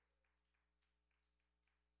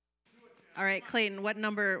All right, Clayton, what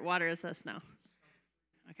number water is this now?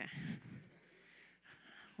 Okay.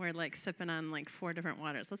 We're like sipping on like 4 different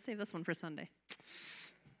waters. Let's save this one for Sunday.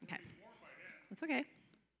 Okay. That's okay.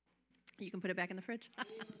 You can put it back in the fridge.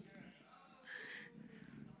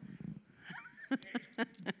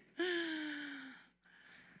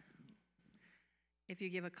 If you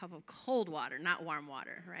give a cup of cold water, not warm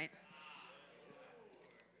water, right?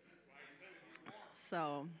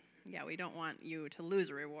 So, yeah, we don't want you to lose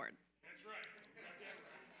a reward.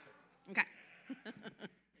 Okay.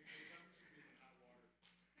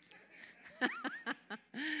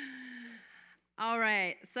 All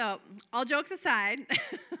right. So, all jokes aside,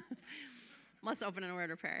 let's open in a word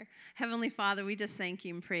of prayer. Heavenly Father, we just thank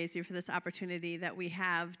you and praise you for this opportunity that we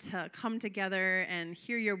have to come together and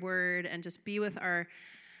hear your word and just be with our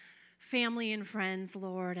family and friends,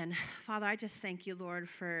 Lord. And Father, I just thank you, Lord,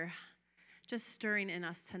 for just stirring in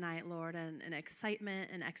us tonight, Lord, and excitement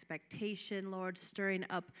and expectation, Lord, stirring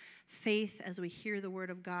up faith as we hear the word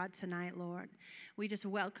of God tonight, Lord. We just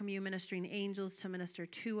welcome you, ministering angels, to minister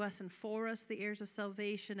to us and for us, the heirs of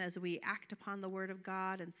salvation, as we act upon the word of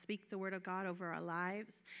God and speak the word of God over our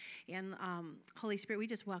lives. And Holy Spirit, we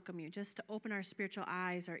just welcome you just to open our spiritual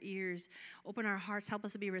eyes, our ears, open our hearts, help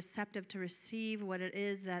us to be receptive to receive what it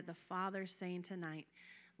is that the Father's saying tonight.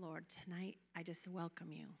 Lord, tonight I just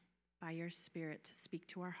welcome you by your Spirit to speak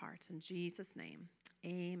to our hearts. In Jesus' name,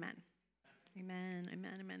 amen. Amen,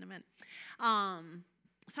 amen, amen, amen.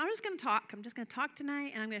 So I'm just going to talk. I'm just going to talk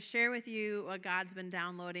tonight, and I'm going to share with you what God's been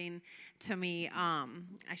downloading to me. I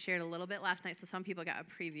shared a little bit last night, so some people got a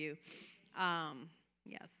preview.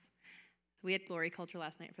 Yes. We had Glory Culture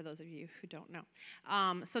last night, for those of you who don't know.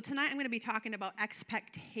 So tonight I'm going to be talking about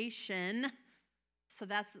expectation. So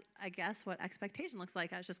that's, I guess, what expectation looks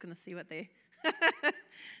like. I was just going to see what they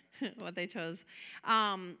what they chose.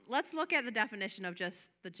 Let's look at the definition of just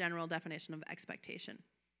the general definition of expectation.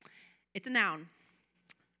 It's a noun.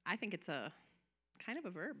 I think it's a kind of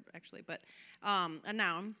a verb, actually, but a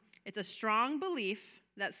noun. It's a strong belief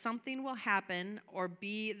that something will happen or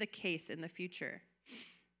be the case in the future.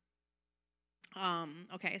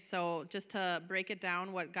 Okay, so just to break it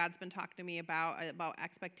down, what God's been talking to me about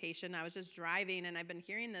expectation. I was just driving, and I've been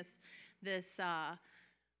hearing this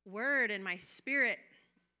word in my spirit,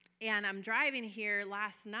 and I'm driving here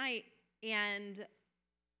last night, and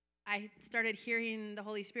I started hearing the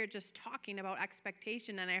Holy Spirit just talking about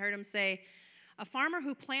expectation, and I heard him say, a farmer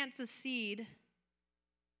who plants a seed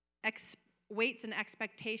waits an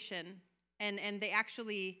expectation, and they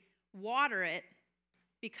actually water it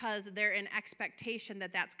because they're in expectation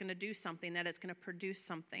that that's going to do something, that it's going to produce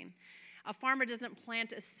something. A farmer doesn't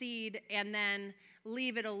plant a seed and then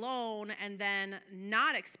leave it alone and then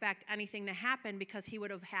not expect anything to happen, because he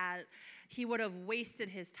would have wasted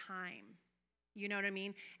his time. You know what I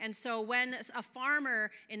mean? And so when a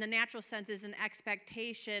farmer in the natural sense is an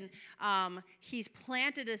expectation, he's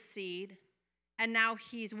planted a seed, and now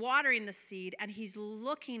he's watering the seed, and he's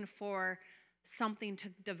looking for something to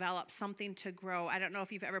develop, something to grow. I don't know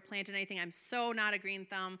if you've ever planted anything. I'm so not a green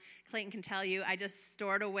thumb. Clayton can tell you. I just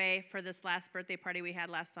stored away for this last birthday party we had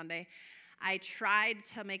last Sunday. I tried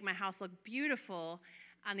to make my house look beautiful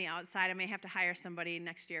on the outside. I may have to hire somebody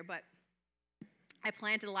next year, but I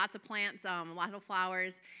planted lots of plants, a lot of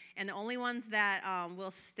flowers, and the only ones that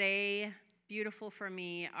will stay beautiful for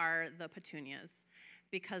me are the petunias,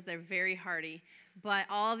 because they're very hardy. But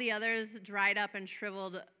all the others dried up and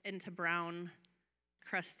shriveled into brown,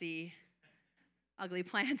 crusty, ugly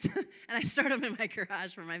plants. And I stored them in my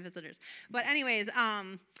garage for my visitors. But anyways,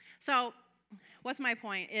 so what's my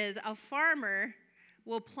point is a farmer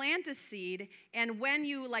will plant a seed, and when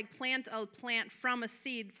you plant a plant from a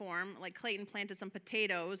seed form, like Clayton planted some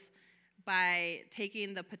potatoes by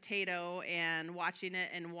taking the potato and watching it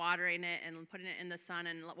and watering it and putting it in the sun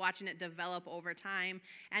and watching it develop over time,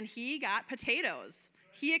 and he got potatoes.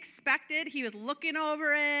 He was looking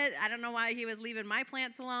over it. I don't know why he was leaving my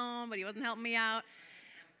plants alone, but he wasn't helping me out.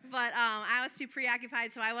 But I was too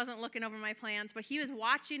preoccupied, so I wasn't looking over my plants. But he was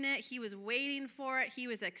watching it. He was waiting for it. He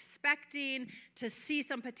was expecting to see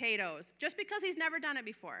some potatoes, just because he's never done it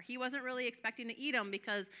before. He wasn't really expecting to eat them,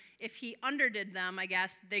 because if he underdid them, I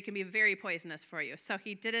guess, they can be very poisonous for you. So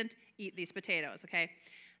he didn't eat these potatoes, okay?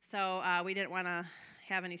 So we didn't want to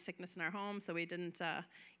have any sickness in our home, so we didn't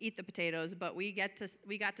eat the potatoes, but we got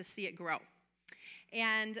to see it grow.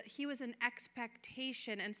 And he was in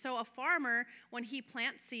expectation. And so a farmer, when he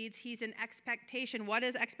plants seeds, he's in expectation. What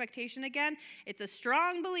is expectation again? It's a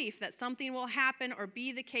strong belief that something will happen or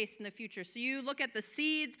be the case in the future. So you look at the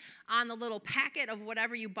seeds on the little packet of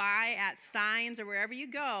whatever you buy at Stein's or wherever you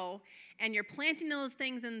go, and you're planting those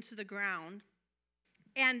things into the ground.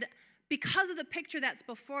 And because of the picture that's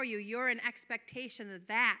before you, you're in expectation that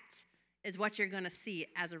that is what you're going to see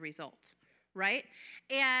as a result, right?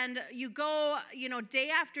 And you go, day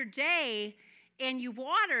after day, and you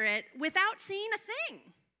water it without seeing a thing.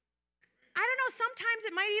 I don't know, sometimes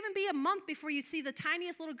it might even be a month before you see the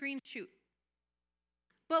tiniest little green shoot.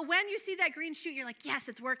 But when you see that green shoot, you're like, yes,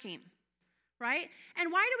 it's working, right?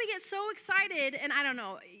 And why do we get so excited? And I don't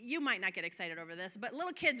know, you might not get excited over this, but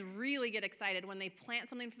little kids really get excited when they plant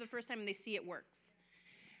something for the first time and they see it works.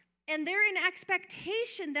 And they're in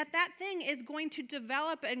expectation that that thing is going to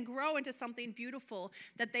develop and grow into something beautiful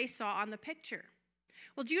that they saw on the picture.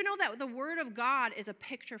 Well, do you know that the Word of God is a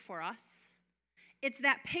picture for us? It's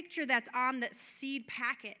that picture that's on that seed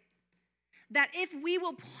packet. That if we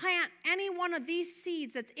will plant any one of these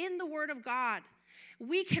seeds that's in the Word of God,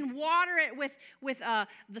 we can water it with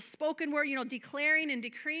the spoken word, declaring and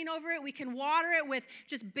decreeing over it. We can water it with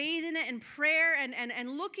just bathing it in prayer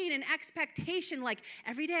and looking in expectation, like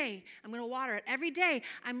every day I'm going to water it. Every day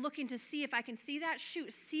I'm looking to see if I can see that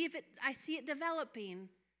shoot, see if I see it developing.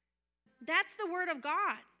 That's the Word of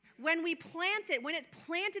God. When we plant it, when it's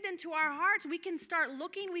planted into our hearts, we can start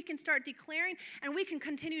looking, we can start declaring, and we can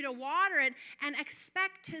continue to water it and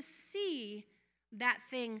expect to see that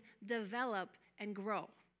thing develop and grow.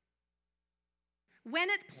 When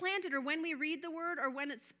it's planted, or when we read the Word, or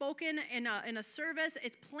when it's spoken in a service,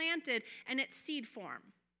 it's planted and it's seed form.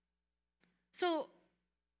 So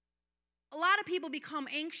a lot of people become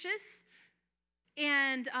anxious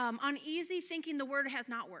and uneasy, thinking the Word has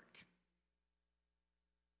not worked,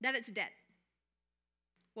 that it's dead.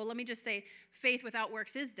 Well, let me just say, faith without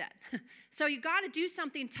works is dead. So you got to do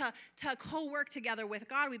something to co-work together with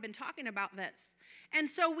God. We've been talking about this. And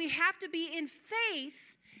so we have to be in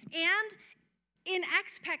faith and in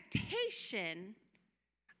expectation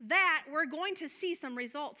that we're going to see some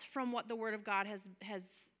results from what the Word of God has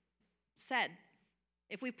said.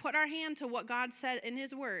 If we put our hand to what God said in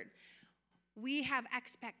His Word, we have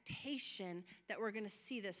expectation that we're going to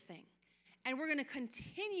see this thing. And we're going to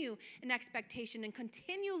continue in expectation and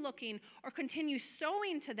continue looking or continue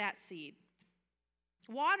sowing to that seed,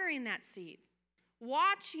 watering that seed,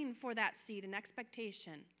 watching for that seed in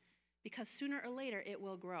expectation, because sooner or later it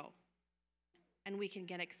will grow and we can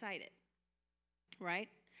get excited, right?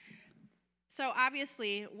 So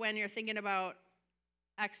obviously, when you're thinking about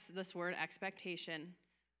this word expectation,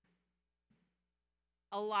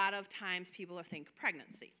 a lot of times people think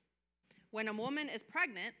pregnancy. When a woman is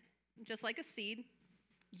pregnant, just like a seed,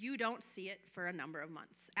 you don't see it for a number of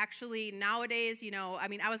months. Actually, nowadays,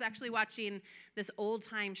 I was actually watching this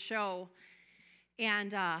old-time show,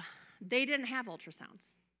 and they didn't have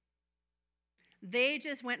ultrasounds. They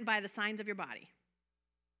just went by the signs of your body.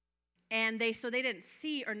 And so they didn't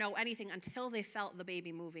see or know anything until they felt the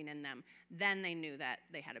baby moving in them. Then they knew that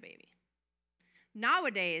they had a baby.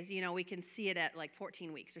 Nowadays, we can see it at like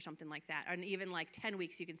 14 weeks or something like that. And even like 10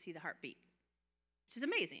 weeks, you can see the heartbeat, which is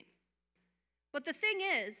amazing. But the thing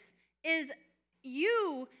is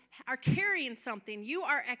you are carrying something. You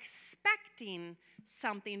are expecting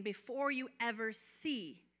something before you ever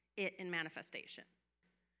see it in manifestation.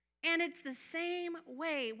 And it's the same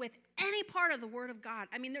way with any part of the Word of God.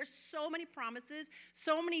 I mean, there's so many promises,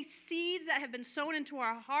 so many seeds that have been sown into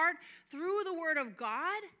our heart through the Word of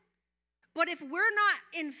God. But if we're not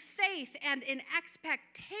in faith and in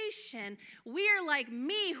expectation, we are like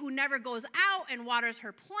me, who never goes out and waters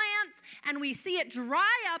her plants, and we see it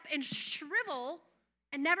dry up and shrivel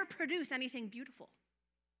and never produce anything beautiful.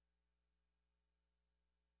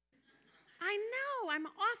 I know, I'm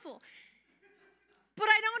awful. But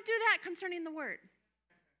I don't do that concerning the Word.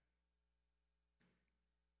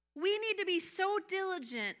 We need to be so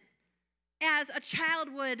diligent as a child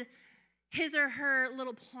would his or her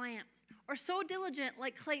little plant. Or so diligent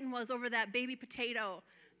like Clayton was over that baby potato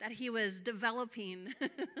that he was developing,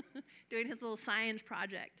 doing his little science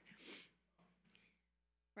project.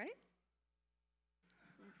 Right?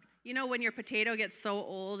 When your potato gets so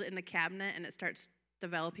old in the cabinet and it starts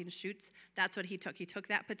developing shoots, that's what he took. He took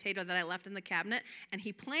that potato that I left in the cabinet and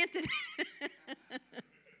he planted it.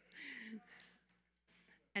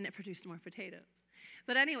 And it produced more potatoes.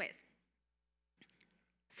 But anyways,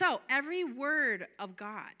 so every word of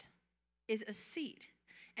God is a seed.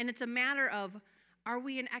 And it's a matter of, are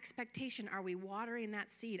we in expectation? Are we watering that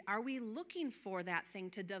seed? Are we looking for that thing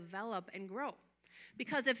to develop and grow?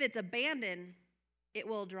 Because if it's abandoned, it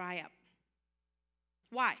will dry up.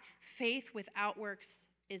 Why? Faith without works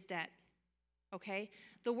is dead. Okay?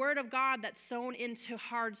 The Word of God that's sown into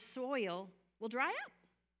hard soil will dry up.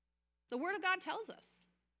 The Word of God tells us.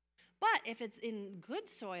 But if it's in good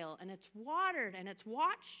soil and it's watered and it's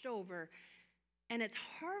watched over, and it's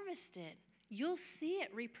harvested, you'll see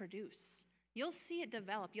it reproduce. You'll see it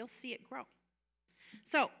develop. You'll see it grow.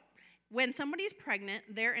 So when somebody's pregnant,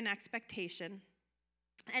 they're in expectation.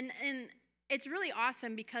 And it's really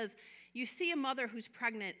awesome because you see a mother who's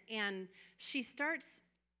pregnant and she starts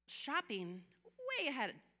shopping way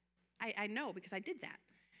ahead. I know because I did that.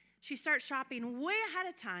 She starts shopping way ahead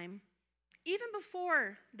of time, even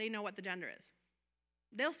before they know what the gender is.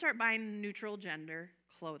 They'll start buying neutral gender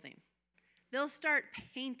clothing. They'll start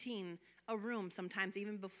painting a room sometimes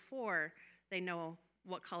even before they know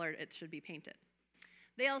what color it should be painted.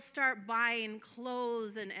 They'll start buying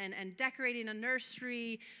clothes and decorating a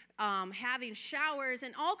nursery, having showers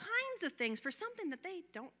and all kinds of things for something that they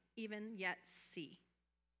don't even yet see.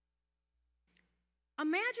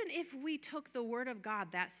 Imagine if we took the Word of God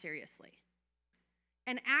that seriously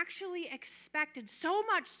and actually expected so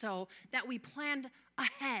much so that we planned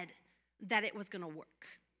ahead that it was going to work.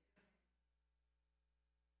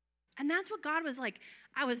 And that's what God was like.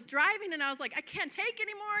 I was driving and I was like, I can't take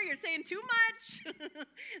anymore. You're saying too much.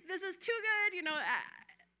 This is too good.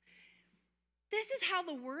 This is how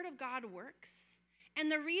the Word of God works.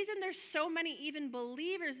 And the reason there's so many even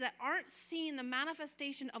believers that aren't seeing the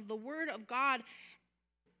manifestation of the Word of God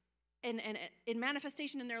and in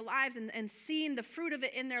manifestation in their lives and seeing the fruit of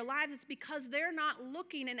it in their lives, it's because they're not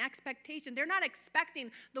looking in expectation. They're not expecting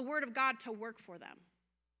the Word of God to work for them.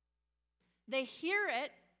 They hear it,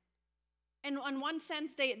 and in one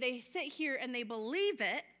sense, they sit here and they believe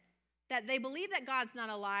it, that they believe that God's not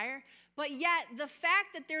a liar, but yet the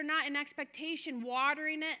fact that they're not in expectation,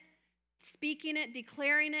 watering it, speaking it,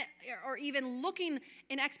 declaring it, or even looking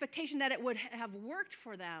in expectation that it would have worked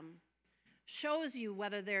for them, shows you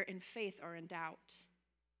whether they're in faith or in doubt.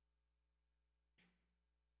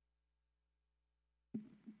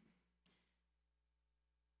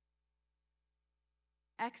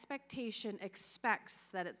 Expectation expects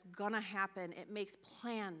that it's going to happen. It makes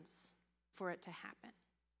plans for it to happen.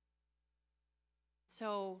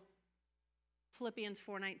 So Philippians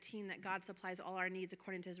 4:19, that God supplies all our needs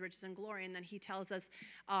according to his riches and glory. And then he tells us,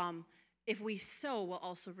 if we sow, we'll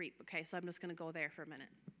also reap. Okay, so I'm just going to go there for a minute.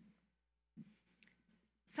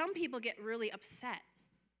 Some people get really upset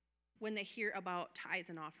when they hear about tithes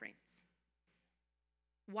and offerings.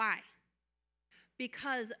 Why?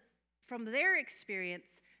 Because from their experience,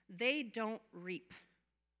 they don't reap.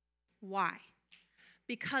 Why?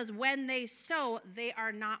 Because when they sow, they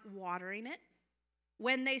are not watering it.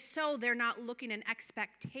 When they sow, they're not looking in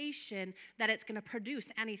expectation that it's going to produce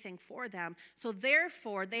anything for them. So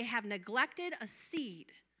therefore, they have neglected a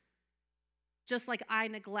seed, just like I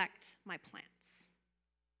neglect my plants.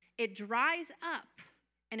 It dries up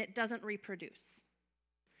and it doesn't reproduce.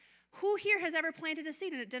 Who here has ever planted a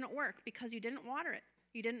seed and it didn't work because you didn't water it?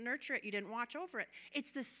 You didn't nurture it. You didn't watch over it.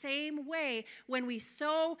 It's the same way when we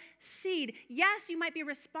sow seed. Yes, you might be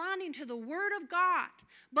responding to the Word of God,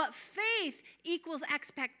 but faith equals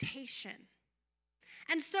expectation.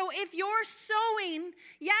 And so if you're sowing,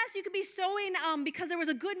 yes, you could be sowing because there was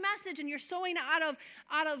a good message and you're sowing out of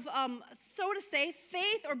so to say,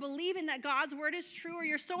 faith or believing that God's Word is true, or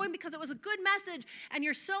you're sowing because it was a good message and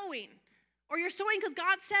you're sowing, or you're sowing because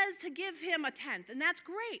God says to give him a tenth, and that's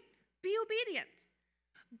great. Be obedient.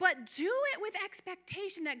 But do it with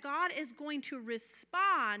expectation that God is going to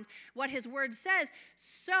respond what his word says,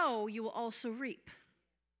 so you will also reap.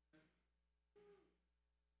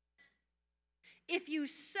 If you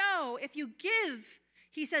sow, if you give,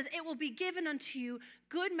 he says, it will be given unto you,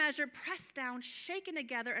 good measure, pressed down, shaken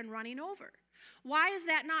together, and running over. Why is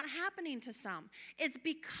that not happening to some? It's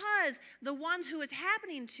because the ones who it's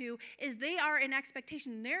happening to is they are in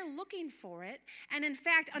expectation. They're looking for it. And in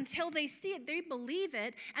fact, until they see it, they believe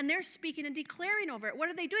it, and they're speaking and declaring over it. What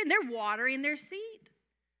are they doing? They're watering their seed.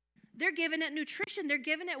 They're giving it nutrition. They're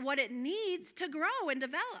giving it what it needs to grow and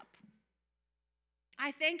develop.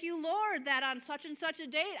 I thank you, Lord, that on such and such a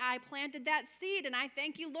date I planted that seed, and I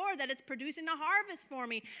thank you, Lord, that it's producing a harvest for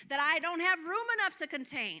me that I don't have room enough to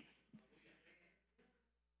contain.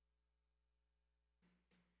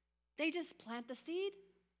 They just plant the seed,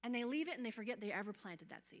 and they leave it, and they forget they ever planted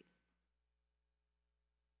that seed.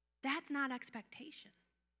 That's not expectation.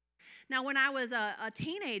 Now, when I was a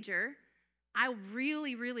teenager, I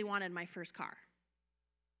really, really wanted my first car.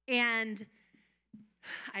 And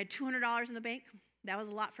I had $200 in the bank. That was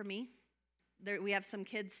a lot for me. We have some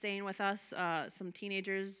kids staying with us, some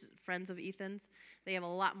teenagers, friends of Ethan's. They have a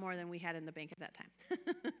lot more than we had in the bank at that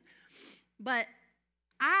time. But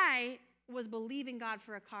I was believing God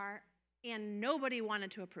for a car, and nobody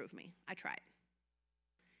wanted to approve me. I tried.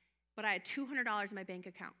 But I had $200 in my bank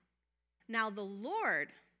account. Now, the Lord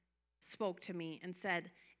spoke to me and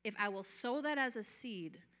said, if I will sow that as a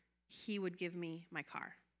seed, he would give me my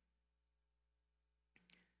car.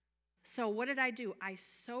 So what did I do? I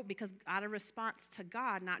sowed, because out of response to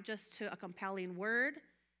God, not just to a compelling word,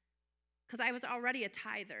 because I was already a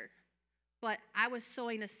tither, but I was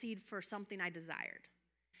sowing a seed for something I desired.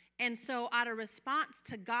 And so out of response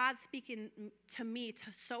to God speaking to me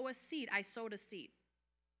to sow a seed, I sowed a seed.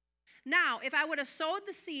 Now, if I would have sowed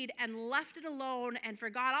the seed and left it alone and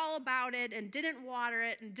forgot all about it and didn't water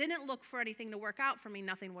it and didn't look for anything to work out for me,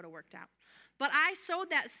 nothing would have worked out. But I sowed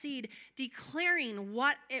that seed declaring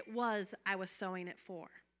what it was I was sowing it for,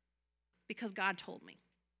 because God told me.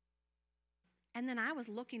 And then I was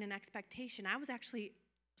looking in expectation. I was actually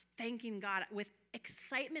thanking God with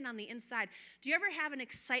excitement on the inside. Do you ever have an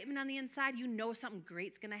excitement on the inside? You know something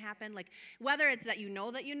great's going to happen. Like whether it's that you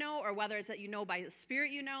know, or whether it's that you know by the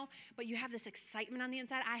Spirit you know, but you have this excitement on the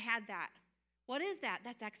inside. I had that. What is that?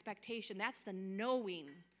 That's expectation. That's the knowing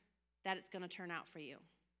that it's going to turn out for you.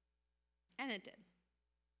 And it did.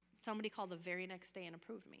 Somebody called the very next day and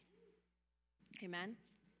approved me. Amen.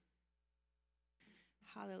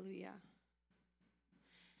 Hallelujah.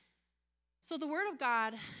 So the Word of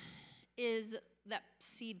God is that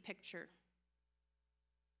seed picture.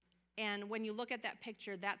 And when you look at that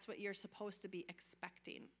picture, that's what you're supposed to be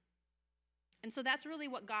expecting. And so that's really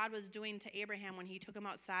what God was doing to Abraham when he took him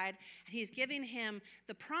outside. And he's giving him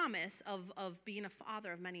the promise of being a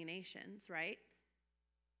father of many nations, right?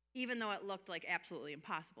 Even though it looked like absolutely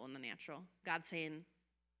impossible in the natural. God saying,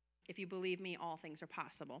 if you believe me, all things are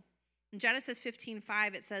possible. In Genesis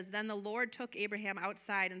 15:5, it says, "Then the Lord took Abraham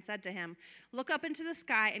outside and said to him, 'Look up into the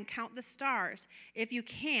sky and count the stars. If you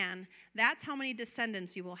can, that's how many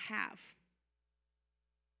descendants you will have.'"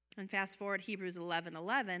 And fast forward, Hebrews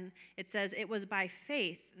 11:11, it says, "It was by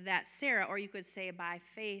faith that Sarah," or you could say by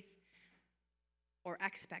faith or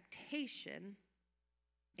expectation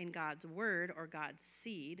in God's word or God's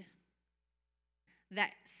seed,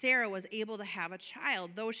 that Sarah was able to have a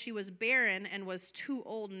child. Though she was barren and was too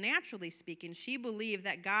old, naturally speaking, she believed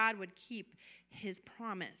that God would keep his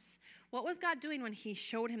promise. What was God doing when he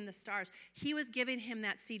showed him the stars? He was giving him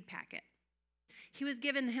that seed packet. He was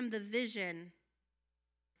giving him the vision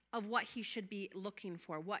of what he should be looking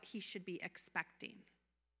for, what he should be expecting.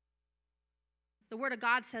 The Word of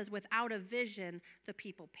God says, without a vision, the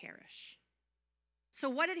people perish. So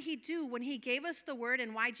what did he do when he gave us the word,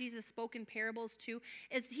 and why Jesus spoke in parables too,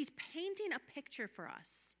 is he's painting a picture for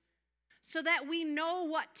us so that we know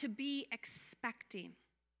what to be expecting.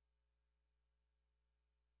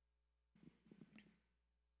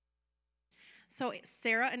 So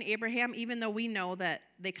Sarah and Abraham, even though we know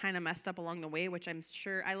that they kind of messed up along the way, which I'm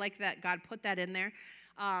sure, I like that God put that in there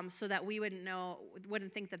so that we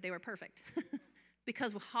wouldn't think that they were perfect.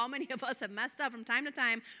 Because how many of us have messed up from time to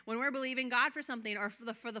time when we're believing God for something, or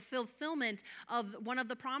for the fulfillment of one of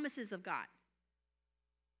the promises of God?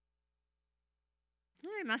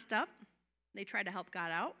 Well, they messed up. They tried to help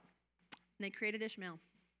God out, and they created Ishmael.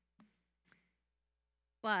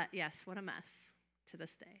 But, yes, what a mess to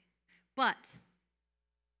this day. But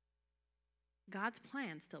God's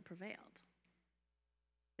plan still prevailed.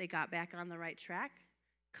 They got back on the right track,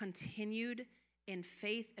 continued in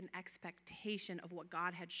faith and expectation of what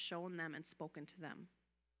God had shown them and spoken to them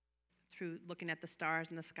through looking at the stars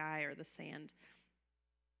in the sky or the sand.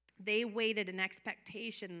 They waited in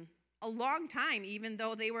expectation a long time, even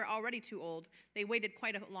though they were already too old. They waited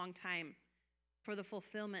quite a long time for the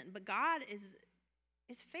fulfillment. But God is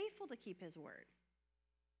faithful to keep his word.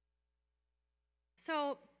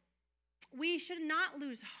 So we should not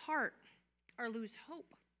lose heart or lose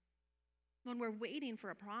hope when we're waiting for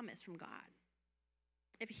a promise from God.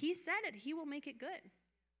 If he said it, he will make it good.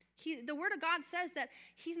 The Word of God says that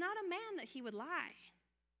he's not a man that he would lie.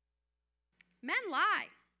 Men lie.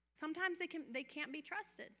 Sometimes they can't be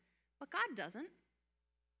trusted. But God doesn't.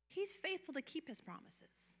 He's faithful to keep his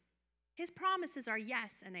promises. His promises are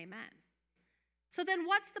yes and amen. So then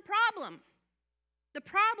what's the problem? The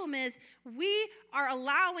problem is we are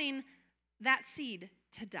allowing that seed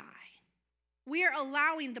to die. We are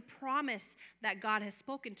allowing the promise that God has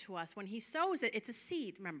spoken to us. When he sows it, it's a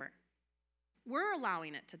seed, remember. We're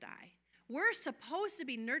allowing it to die. We're supposed to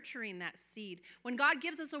be nurturing that seed. When God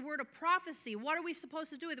gives us a word of prophecy, what are we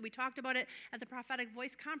supposed to do with it? We talked about it at the Prophetic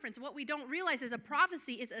Voice Conference. What we don't realize is a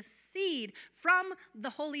prophecy is a seed from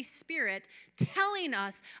the Holy Spirit telling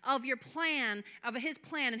us of your plan, of his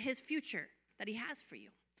plan and his future that he has for you.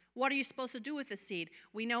 What are you supposed to do with the seed?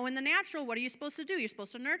 We know in the natural, what are you supposed to do? You're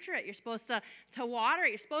supposed to nurture it. You're supposed to water it.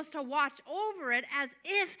 You're supposed to watch over it as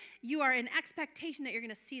if you are in expectation that you're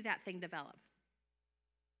going to see that thing develop.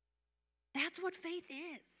 That's what faith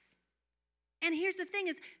is. And here's the thing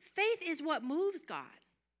is, faith is what moves God.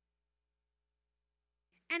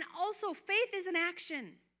 And also, faith is an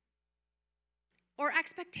action. Or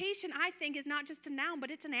expectation, I think, is not just a noun,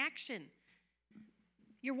 but it's an action.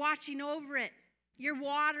 You're watching over it. You're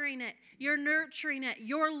watering it. You're nurturing it.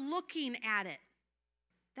 You're looking at it.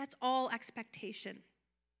 That's all expectation.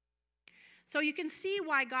 So you can see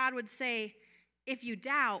why God would say, if you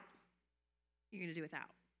doubt, you're going to do without.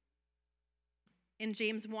 In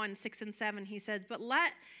James 1, 6 and 7, he says, but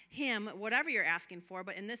let him, whatever you're asking for,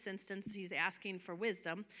 but in this instance, he's asking for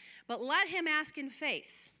wisdom, but let him ask in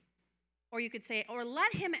faith. Or you could say, or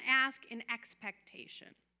let him ask in expectation,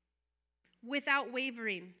 without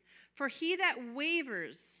wavering. For he that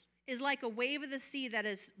wavers is like a wave of the sea that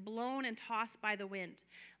is blown and tossed by the wind.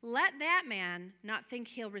 Let that man not think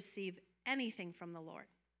he'll receive anything from the Lord.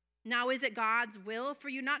 Now, is it God's will for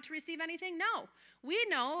you not to receive anything? No. We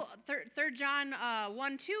know, 3 John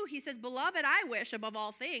 1, 2, he says, beloved, I wish above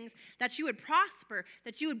all things that you would prosper,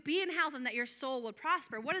 that you would be in health, and that your soul would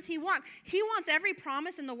prosper. What does he want? He wants every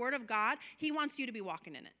promise in the word of God. He wants you to be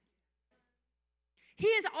walking in it.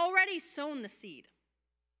 He has already sown the seed.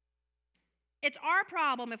 It's our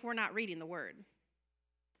problem if we're not reading the word,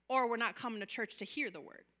 or we're not coming to church to hear the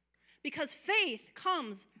word. Because faith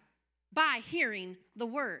comes by hearing the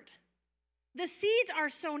word. The seeds are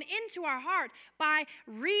sown into our heart by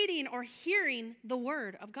reading or hearing the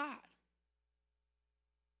word of God.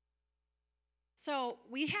 So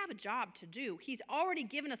we have a job to do. He's already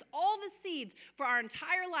given us all the seeds for our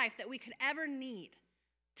entire life that we could ever need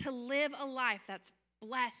to live a life that's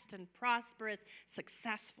blessed and prosperous,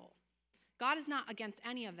 successful. God is not against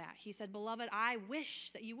any of that. He said, beloved, I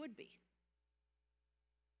wish that you would be.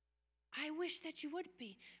 I wish that you would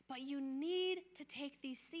be, but you need to take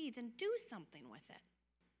these seeds and do something with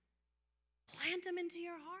it. Plant them into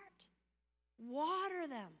your heart. Water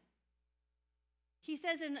them. He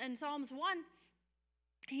says in Psalms 1,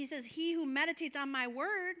 he says, he who meditates on my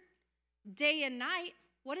word day and night,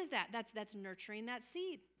 what is that? That's nurturing that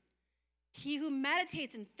seed. He who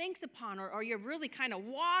meditates and thinks upon, or you're really kind of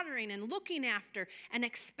watering and looking after an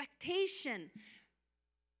expectation,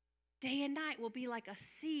 day and night will be like a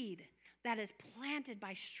seed that is planted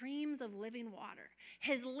by streams of living water.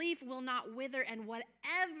 His leaf will not wither, and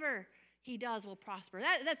whatever he does will prosper.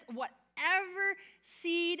 That's whatever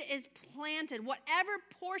seed is planted, whatever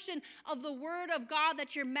portion of the word of God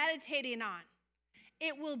that you're meditating on,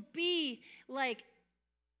 it will be like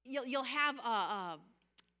you'll have a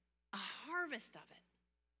harvest of it.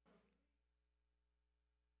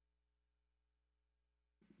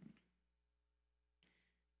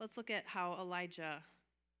 Let's look at how Elijah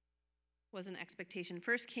was an expectation.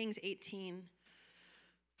 1 Kings 18,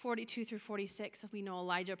 42 through 46, we know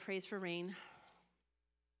Elijah prays for rain.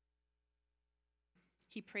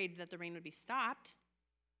 He prayed that the rain would be stopped,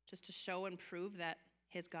 just to show and prove that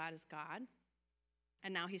his God is God.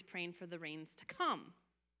 And now he's praying for the rains to come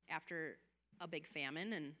after a big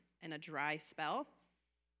famine and a dry spell.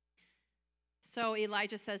 So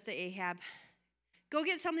Elijah says to Ahab, go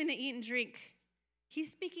get something to eat and drink. He's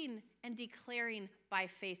speaking and declaring by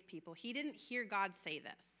faith, people. He didn't hear God say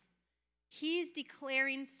this. He's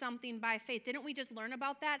declaring something by faith. Didn't we just learn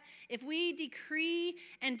about that? If we decree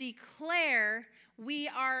and declare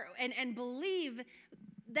and believe,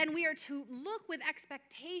 then we are to look with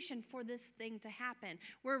expectation for this thing to happen.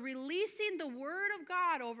 We're releasing the word of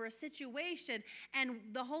God over a situation, and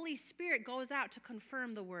the Holy Spirit goes out to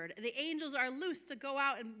confirm the word. The angels are loose to go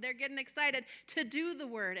out, and they're getting excited to do the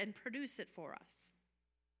word and produce it for us.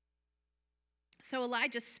 So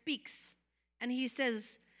Elijah speaks, and he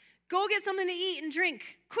says, go get something to eat and drink,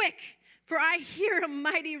 quick, for I hear a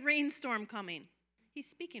mighty rainstorm coming. He's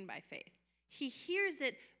speaking by faith. He hears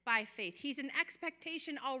it by faith. He's in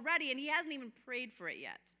expectation already, and he hasn't even prayed for it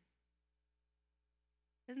yet.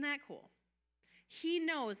 Isn't that cool? He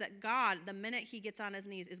knows that God, the minute he gets on his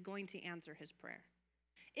knees, is going to answer his prayer.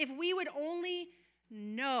 If we would only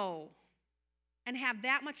know and have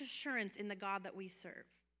that much assurance in the God that we serve,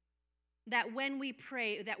 that when we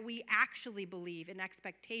pray, that we actually believe in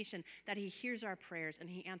expectation that he hears our prayers and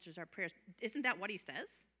he answers our prayers. Isn't that what he says?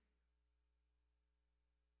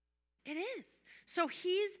 It is. So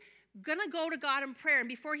he's going to go to God in prayer, and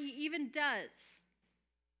before he even does,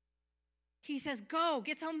 he says, go,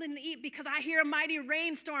 get something to eat because I hear a mighty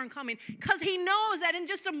rainstorm coming, because he knows that in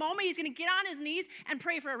just a moment he's going to get on his knees and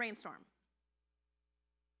pray for a rainstorm.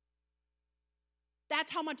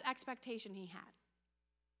 That's how much expectation he had.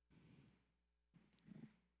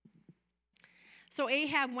 So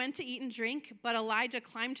Ahab went to eat and drink, but Elijah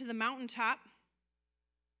climbed to the mountaintop,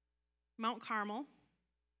 Mount Carmel.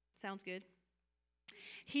 Sounds good.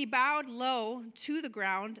 He bowed low to the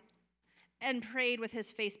ground and prayed with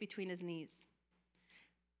his face between his knees.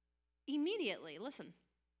 Immediately, listen.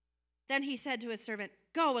 Then he said to his servant,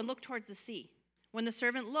 "Go and look towards the sea." When the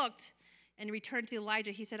servant looked and returned to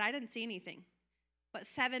Elijah, he said, "I didn't see anything." But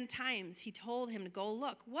 7 times he told him to go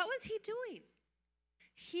look. What was he doing?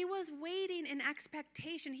 He was waiting in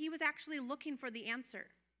expectation. He was actually looking for the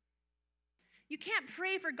answer. You can't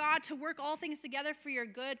pray for God to work all things together for your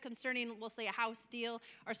good concerning, we'll say, a house deal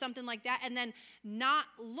or something like that, and then not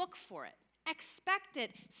look for it. Expect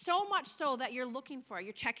it, so much so that you're looking for it.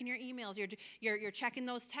 You're checking your emails. You're checking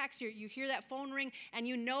those texts. You hear that phone ring, and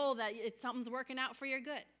you know that something's working out for your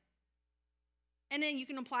good. And then you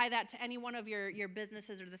can apply that to any one of your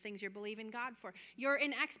businesses or the things you're believing God for. You're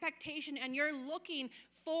in expectation, and you're looking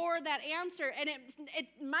for that answer. And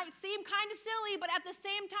it might seem kind of silly, but at the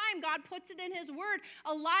same time, God puts it in his word.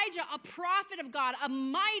 Elijah, a prophet of God, a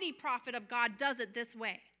mighty prophet of God, does it this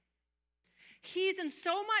way. He's in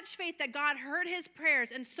so much faith that God heard his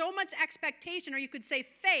prayers, and so much expectation, or you could say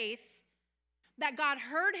faith, that God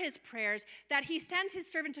heard his prayers, that he sends his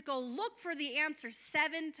servant to go look for the answer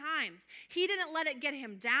 7 times. He didn't let it get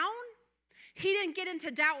him down. He didn't get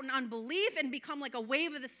into doubt and unbelief and become like a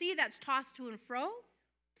wave of the sea that's tossed to and fro.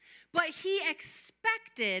 But he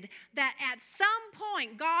expected that at some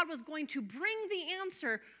point God was going to bring the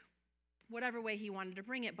answer whatever way he wanted to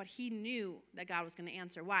bring it, but he knew that God was going to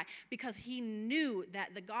answer. Why? Because he knew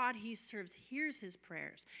that the God he serves hears his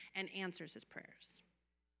prayers and answers his prayers.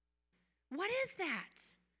 What is that?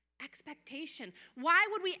 Expectation. Why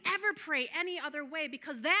would we ever pray any other way?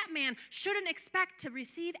 Because that man shouldn't expect to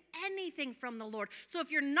receive anything from the Lord. So if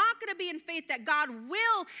you're not going to be in faith that God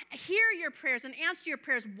will hear your prayers and answer your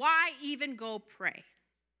prayers, why even go pray?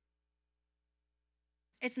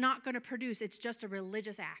 It's not going to produce. It's just a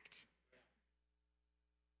religious act.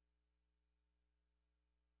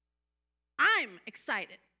 I'm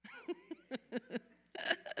excited.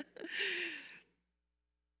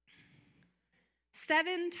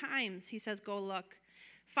 7 times, he says, go look.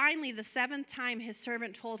 Finally, the 7th time, his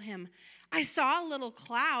servant told him, I saw a little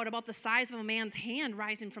cloud about the size of a man's hand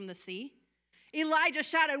rising from the sea. Elijah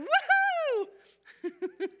shouted, woohoo!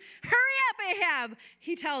 Hurry up, Ahab,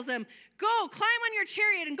 he tells him. Go, climb on your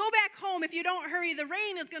chariot and go back home. If you don't hurry, the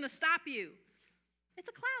rain is going to stop you. It's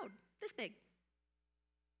a cloud this big.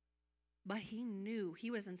 But he knew,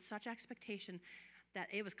 he was in such expectation that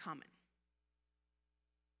it was coming.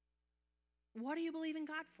 What are you believing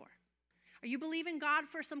God for? Are you believing God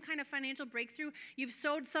for some kind of financial breakthrough? You've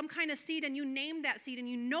sowed some kind of seed and you named that seed and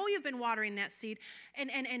you know you've been watering that seed.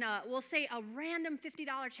 And we'll say a random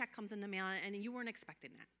 $50 check comes in the mail and you weren't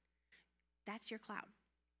expecting that. That's your cloud.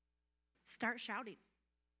 Start shouting.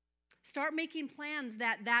 Start making plans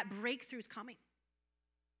that breakthrough's coming.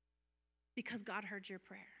 Because God heard your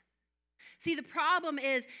prayer. See, the problem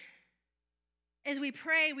is, as we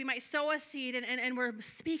pray, we might sow a seed and we're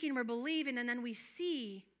speaking, we're believing, and then we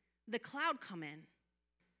see the cloud come in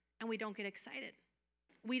and we don't get excited.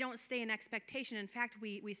 We don't stay in expectation. In fact,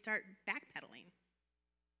 we start backpedaling.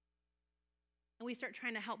 And we start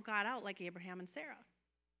trying to help God out like Abraham and Sarah.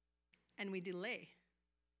 And we delay.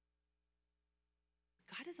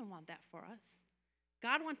 God doesn't want that for us.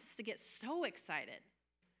 God wants us to get so excited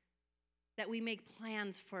that we make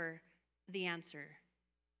plans for the answer.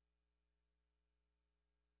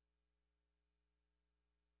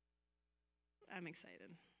 I'm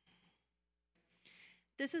excited.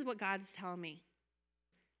 This is what God's telling me.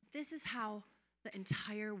 This is how the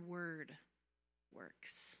entire word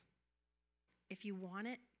works. If you want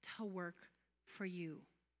it to work for you,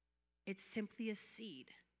 it's simply a seed.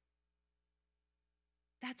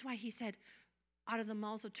 That's why he said, out of the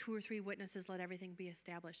mouths of 2 or 3 witnesses, let everything be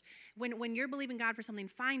established. When you're believing God for something,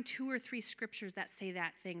 find 2 or 3 scriptures that say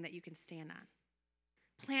that thing that you can stand on.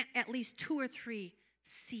 Plant at least 2 or 3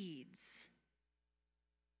 seeds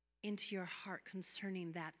into your heart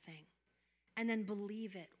concerning that thing. And then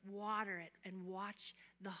believe it, water it, and watch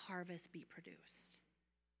the harvest be produced.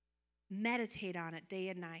 Meditate on it day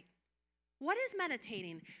and night. What is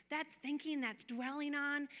meditating? That's thinking, that's dwelling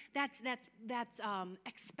on, that's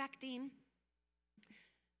expecting.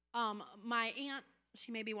 My aunt,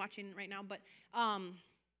 she may be watching right now, but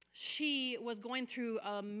she was going through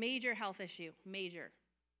a major health issue, major.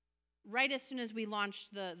 Right as soon as we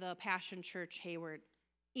launched the Passion Church Hayward,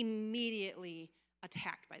 immediately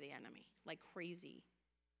attacked by the enemy, like crazy.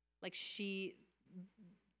 Like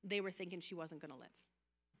they were thinking she wasn't going to live.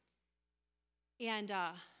 And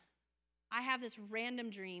I have this random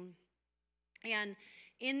dream, and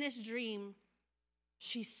in this dream,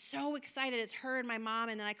 She's so excited. It's her and my mom.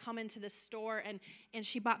 And then I come into this store, and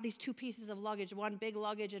she bought these 2 pieces of luggage, one big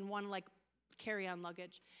luggage and one like carry-on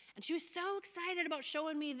luggage. And she was so excited about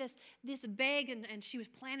showing me this bag, and she was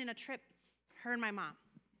planning a trip, her and my mom.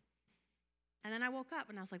 And then I woke up,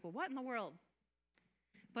 and I was like, well, what in the world?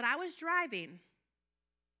 But I was driving.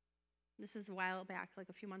 This is a while back, like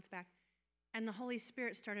a few months back. And the Holy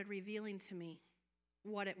Spirit started revealing to me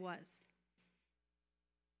what it was.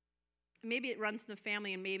 Maybe it runs in the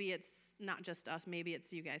family, and maybe it's not just us. Maybe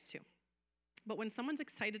it's you guys too. But when someone's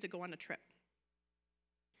excited to go on a trip,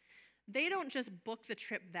 they don't just book the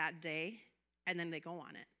trip that day and then they go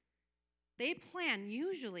on it. They plan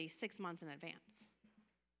usually 6 months in advance.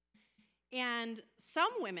 And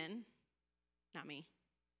some women, not me,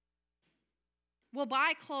 will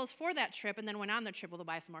buy clothes for that trip, and then when on the trip, they'll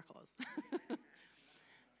buy some more clothes.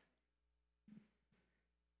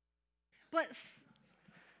 But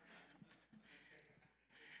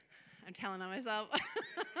I'm telling on myself.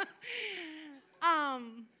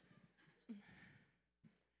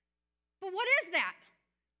 But what is that?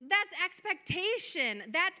 That's expectation.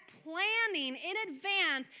 That's planning in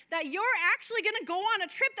advance that you're actually going to go on a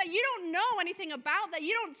trip that you don't know anything about, that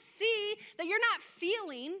you don't see, that you're not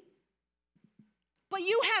feeling. But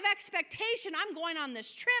you have expectation. I'm going on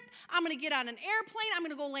this trip. I'm going to get on an airplane. I'm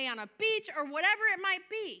going to go lay on a beach or whatever it might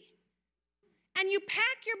be. And you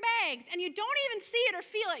pack your bags, and you don't even see it or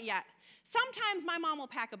feel it yet. Sometimes my mom will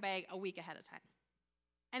pack a bag a week ahead of time.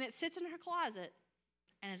 And it sits in her closet,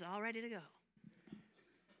 and it's all ready to go.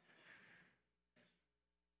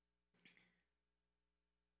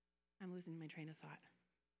 I'm losing my train of thought.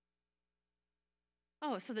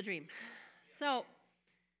 Oh, so the dream. So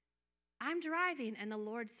I'm driving, and the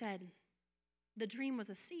Lord said, the dream was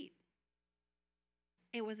a seed.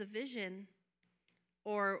 It was a vision,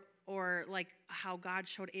 or like how God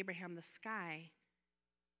showed Abraham the sky.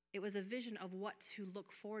 It was a vision of what to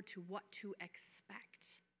look forward to, what to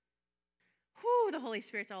expect. Whew, the Holy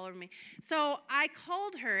Spirit's all over me. So I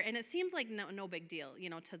called her, and it seems like no big deal,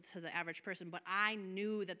 to the average person, but I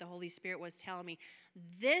knew that the Holy Spirit was telling me,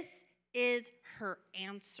 this is her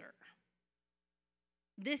answer.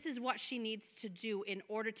 This is what she needs to do in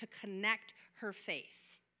order to connect her faith.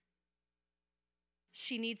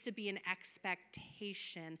 She needs to be in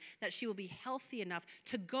expectation that she will be healthy enough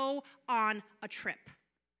to go on a trip.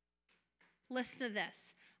 Listen to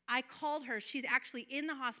this. I called her. She's actually in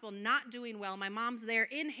the hospital, not doing well. My mom's there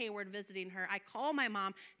in Hayward visiting her. I call my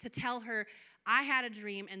mom to tell her, I had a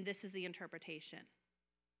dream, and this is the interpretation.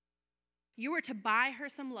 You were to buy her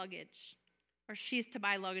some luggage, or she's to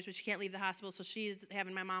buy luggage, but she can't leave the hospital, so she's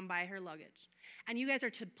having my mom buy her luggage. And you guys are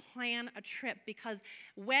to plan a trip, because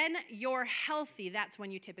when you're healthy, that's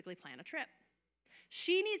when you typically plan a trip.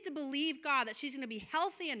 She needs to believe God that she's going to be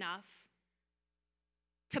healthy enough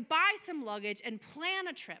to buy some luggage and plan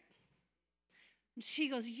a trip. And she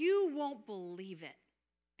goes, you won't believe it.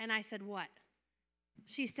 And I said, what?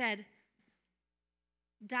 She said,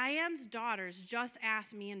 Diane's daughters just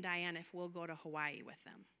asked me and Diane if we'll go to Hawaii with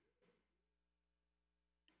them.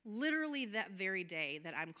 Literally that very day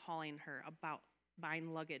that I'm calling her about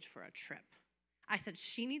buying luggage for a trip. I said,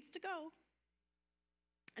 she needs to go,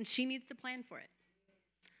 and she needs to plan for it.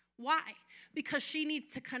 Why? Because she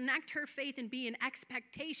needs to connect her faith and be in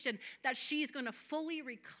expectation that she's going to fully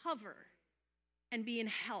recover and be in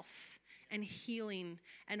health and healing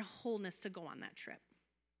and wholeness to go on that trip.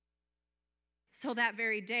 So that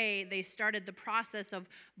very day, they started the process of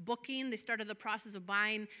booking. They started the process of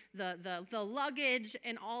buying the luggage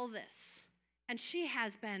and all this. And she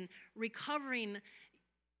has been recovering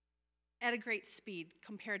at a great speed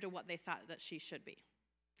compared to what they thought that she should be.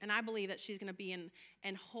 And I believe that she's going to be in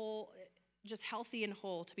whole, just healthy and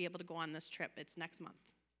whole to be able to go on this trip. It's next month.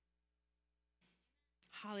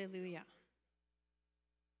 Hallelujah.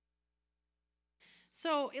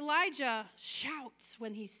 So Elijah shouts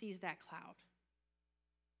when he sees that cloud.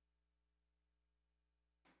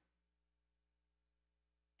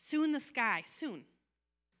 Soon the sky, soon,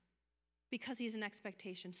 because he's in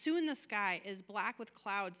expectation. Soon the sky is black with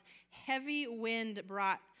clouds. Heavy wind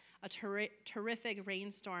brought a terrific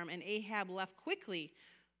rainstorm, and Ahab left quickly.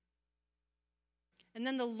 And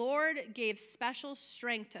then the Lord gave special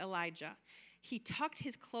strength to Elijah. He tucked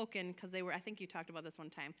his cloak in, because I think you talked about this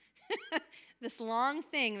one time, this long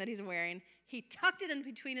thing that he's wearing. He tucked it in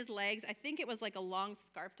between his legs. I think it was like a long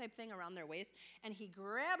scarf type thing around their waist, and he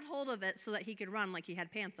grabbed hold of it so that he could run like he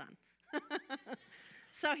had pants on.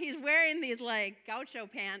 So he's wearing these like gaucho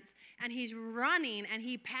pants, and he's running, and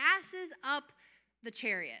he passes up the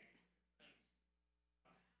chariot.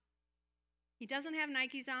 He doesn't have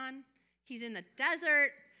Nikes on. He's in the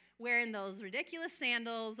desert wearing those ridiculous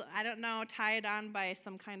sandals, I don't know, tied on by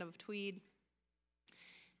some kind of tweed.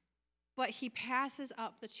 But he passes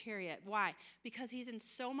up the chariot. Why? Because he's in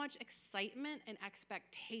so much excitement and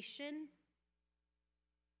expectation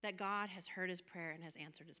that God has heard his prayer and has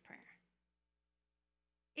answered his prayer.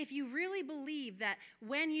 If you really believe that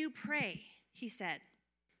when you pray, he said,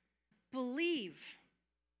 believe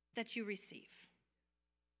that you receive.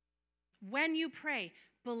 When you pray,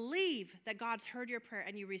 believe that God's heard your prayer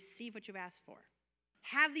and you receive what you've asked for.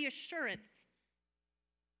 Have the assurance.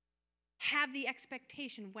 Have the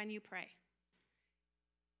expectation when you pray.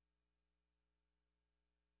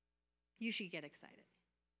 You should get excited.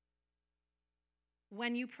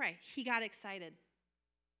 When you pray, he got excited.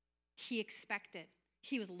 He expected.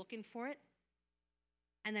 He was looking for it.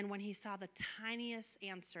 And then when he saw the tiniest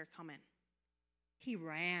answer come in, he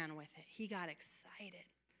ran with it. He got excited.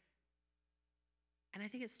 And I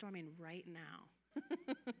think it's storming right now.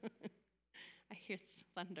 I hear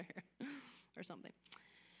thunder or something.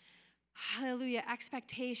 Hallelujah.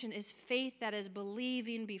 Expectation is faith that is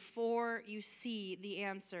believing before you see the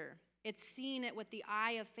answer. It's seeing it with the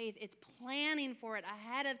eye of faith. It's planning for it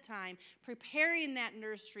ahead of time, preparing that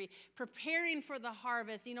nursery, preparing for the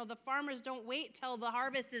harvest. You know, the farmers don't wait till the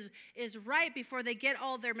harvest is ripe before they get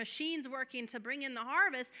all their machines working to bring in the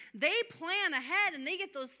harvest. They plan ahead and they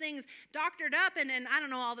get those things doctored up and I don't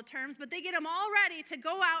know all the terms, but they get them all ready to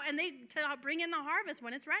go out and to bring in the harvest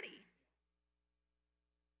when it's ready.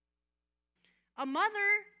 A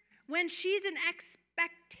mother, when she's in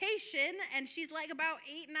expectation and she's like about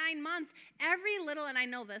 8-9 months, every little, and I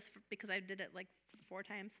know this because I did it like 4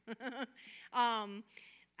 times. I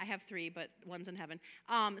have 3, but one's in heaven.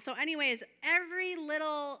 So anyways, every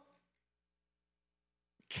little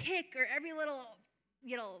kick or every little,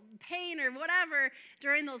 pain or whatever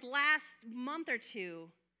during those last month or 2,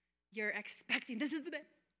 you're expecting, this is the day.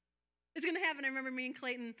 It's going to happen. I remember me and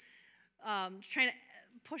Clayton trying to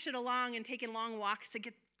push it along and taking long walks to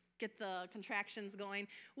get the contractions going.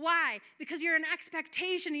 Why? Because you're in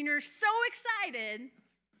expectation and you're so excited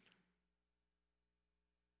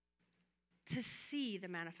to see the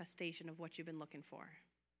manifestation of what you've been looking for.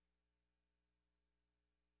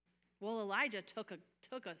 Well, Elijah took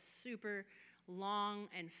a super long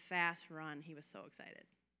and fast run. He was so excited.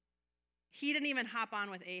 He didn't even hop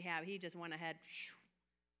on with Ahab. He just went ahead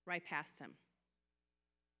right past him.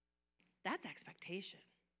 That's expectation.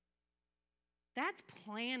 That's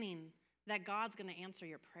planning that God's going to answer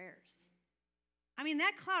your prayers. I mean,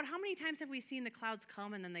 that cloud, how many times have we seen the clouds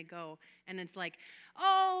come and then they go, and it's like,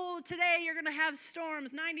 oh, today you're going to have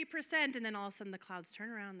storms, 90%, and then all of a sudden the clouds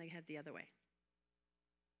turn around and they head the other way.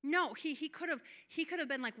 No, he could have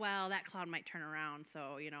been like, well, that cloud might turn around,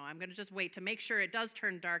 so, I'm going to just wait to make sure it does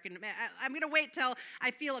turn dark, and I'm going to wait till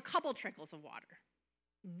I feel a couple trickles of water.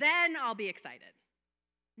 Then I'll be excited.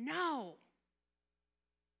 No.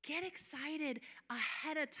 Get excited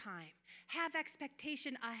ahead of time. Have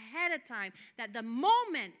expectation ahead of time that the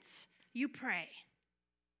moment you pray,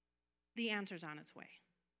 the answer's on its way.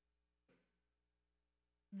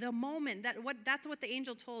 The moment, that's what the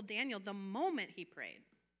angel told Daniel, the moment he prayed,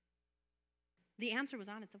 the answer was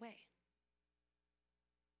on its way.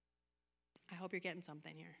 I hope you're getting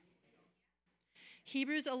something here.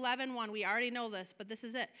 Hebrews 11:1, we already know this, but this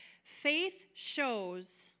is it. Faith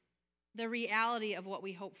shows the reality of what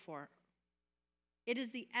we hope for. It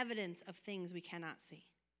is the evidence of things we cannot see.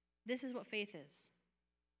 This is what faith is.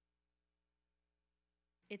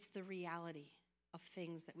 It's the reality of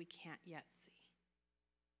things that we can't yet see.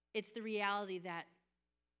 It's the reality that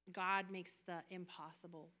God makes the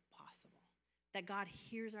impossible possible, that God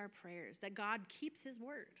hears our prayers, that God keeps his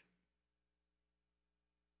word.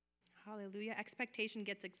 Hallelujah. Expectation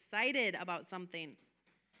gets excited about something.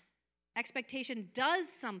 Expectation does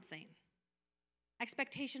something.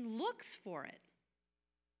 Expectation looks for it.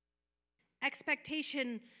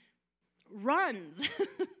 Expectation runs,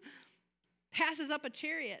 passes up a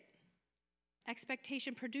chariot.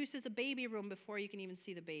 Expectation produces a baby room before you can even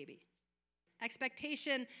see the baby.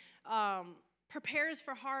 Expectation prepares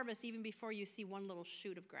for harvest even before you see one little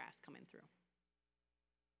shoot of grass coming through.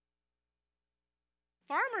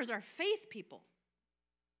 Farmers are faith people.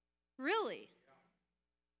 Really.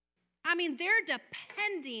 I mean, they're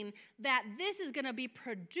depending that this is going to be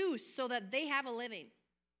produced so that they have a living.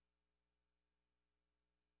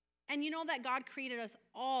 And you know that God created us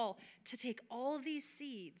all to take all of these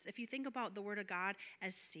seeds. If you think about the word of God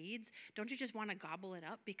as seeds, don't you just want to gobble it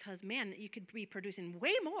up? Because, man, you could be producing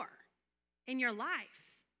way more in your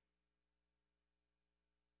life.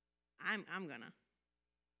 I'm going to,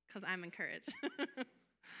 because I'm encouraged.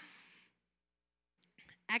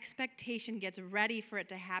 Expectation gets ready for it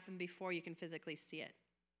to happen before you can physically see it.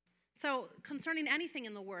 So concerning anything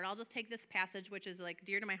in the Word, I'll just take this passage, which is like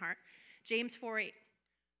dear to my heart. James 4:8.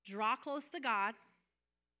 Draw close to God,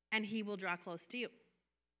 and he will draw close to you.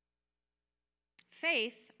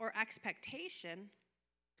 Faith or expectation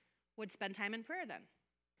would spend time in prayer then,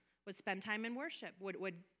 would spend time in worship,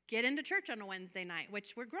 would get into church on a Wednesday night,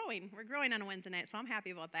 which we're growing. We're growing on a Wednesday night, so I'm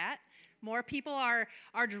happy about that. More people are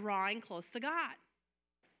drawing close to God.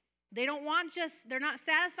 They're not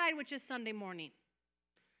satisfied with just Sunday morning.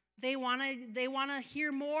 They want to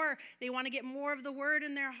hear more. They want to get more of the word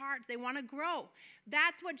in their heart. They want to grow.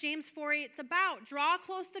 That's what James 4:8 is about. Draw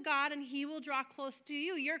close to God and he will draw close to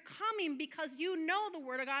you. You're coming because you know the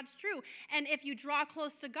word of God's true. And if you draw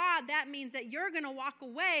close to God, that means that you're going to walk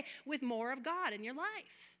away with more of God in your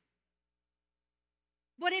life.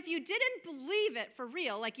 But if you didn't believe it for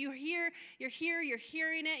real, like you're hearing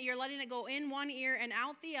it, you're letting it go in one ear and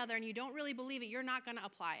out the other, and you don't really believe it, you're not going to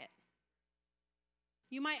apply it.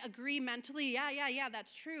 You might agree mentally, yeah,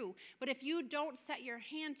 that's true. But if you don't set your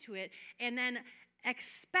hand to it and then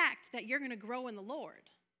expect that you're going to grow in the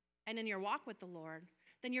Lord and in your walk with the Lord,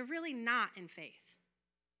 then you're really not in faith.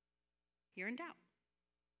 You're in doubt.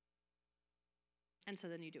 And so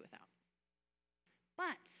then you do without.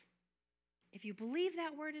 But if you believe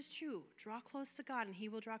that word is true, draw close to God and he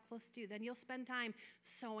will draw close to you. Then you'll spend time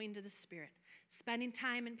sowing to the Spirit, spending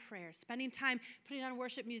time in prayer, spending time putting on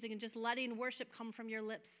worship music and just letting worship come from your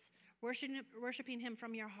lips, worshiping him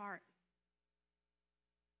from your heart.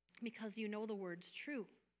 Because you know the word's true.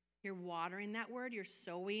 You're watering that word, you're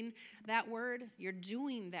sowing that word, you're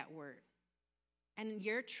doing that word. And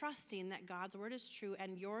you're trusting that God's word is true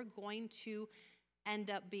and you're going to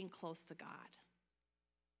end up being close to God.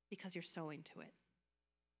 Because you're sowing to it.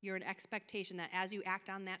 You're in expectation that as you act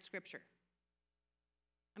on that scripture.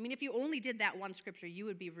 I mean, if you only did that one scripture, you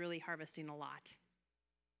would be really harvesting a lot.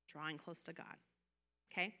 Drawing close to God.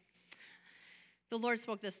 Okay? The Lord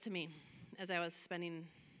spoke this to me as I was spending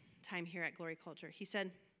time here at Glory Culture. He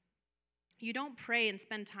said, you don't pray and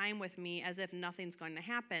spend time with me as if nothing's going to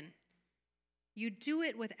happen. You do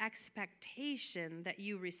it with expectation that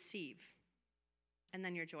you receive. And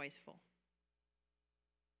then your joy is full.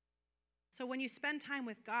 So when you spend time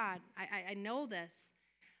with God, I know this.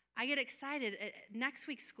 I get excited. Next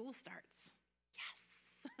week, school starts.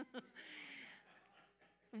 Yes.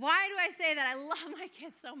 Why do I say that? I love my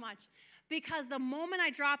kids so much. Because the moment I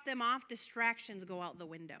drop them off, distractions go out the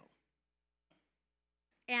window.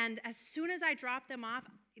 And as soon as I drop them off,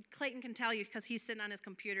 Clayton can tell you because he's sitting on his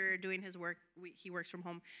computer doing his work. He works from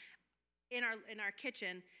home. In our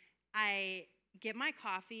kitchen, I get my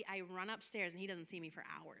coffee, I run upstairs, and he doesn't see me for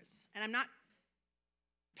hours. And I'm not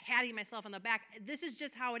patting myself on the back. This is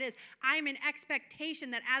just how it is. I'm in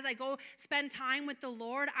expectation that as I go spend time with the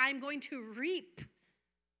Lord, I'm going to reap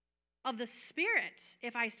of the Spirit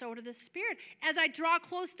if I sow to the Spirit. As I draw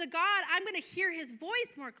close to God, I'm going to hear his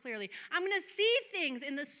voice more clearly. I'm going to see things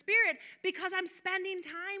in the Spirit because I'm spending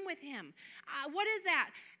time with him. What is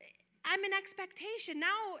that? I'm in expectation.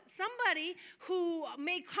 Now, somebody who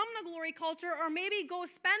may come to Glory Culture or maybe go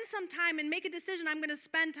spend some time and make a decision, I'm going to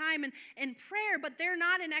spend time in prayer, but they're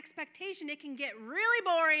not in expectation. It can get really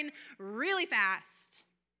boring really fast.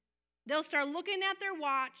 They'll start looking at their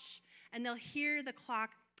watch and they'll hear the clock.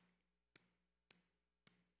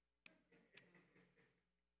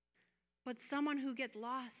 But someone who gets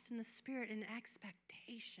lost in the Spirit in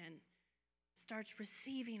expectation starts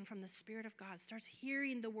receiving from the Spirit of God, starts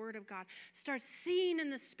hearing the Word of God, starts seeing in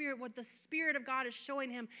the Spirit what the Spirit of God is showing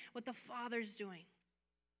him, what the Father's doing.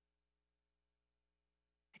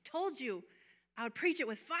 I told you I would preach it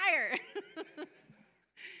with fire.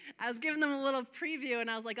 I was giving them a little preview, and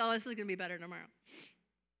I was like, oh, this is going to be better tomorrow.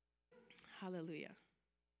 Hallelujah.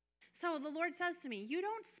 So the Lord says to me, you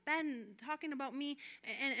don't spend, talking about me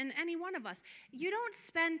and any one of us, you don't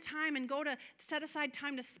spend time and go to set aside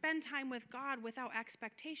time to spend time with God without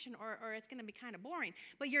expectation or it's going to be kind of boring.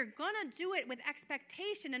 But you're going to do it with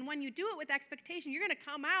expectation. And when you do it with expectation, you're going to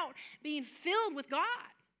come out being filled with God.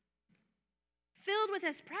 Filled with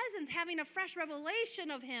his presence, having a fresh revelation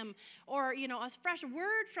of him or, a fresh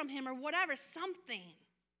word from him or whatever. Something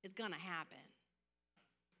is going to happen.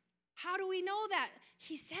 How do we know that?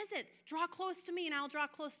 He says it. Draw close to me and I'll draw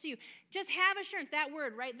close to you. Just have assurance. That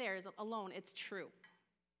word right there is alone. It's true.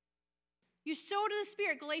 You sow to the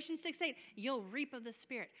Spirit, Galatians 6:8, you'll reap of the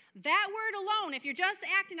Spirit. That word alone, if you're just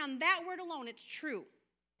acting on that word alone, it's true.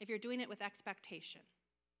 If you're doing it with expectation.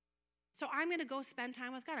 So I'm going to go spend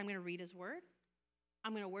time with God. I'm going to read his word.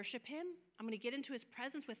 I'm going to worship him. I'm going to get into his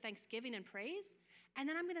presence with thanksgiving and praise. And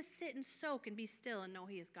then I'm going to sit and soak and be still and know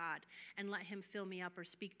he is God and let him fill me up or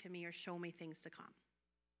speak to me or show me things to come.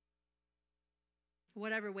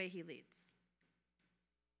 Whatever way he leads.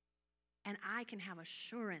 And I can have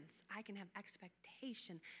assurance, I can have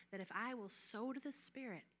expectation that if I will sow to the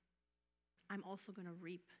Spirit, I'm also going to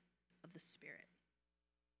reap of the Spirit.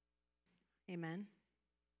 Amen.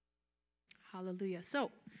 Hallelujah.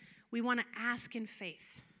 So we want to ask in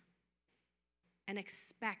faith and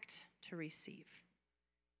expect to receive.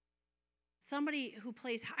 Somebody who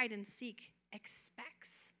plays hide and seek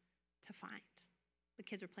expects to find. The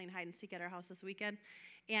kids were playing hide and seek at our house this weekend,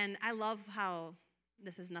 and I love how,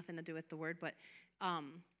 this has nothing to do with the word, but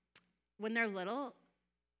when they're little,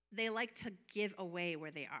 they like to give away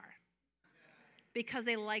where they are because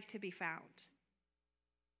they like to be found.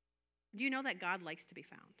 Do you know that God likes to be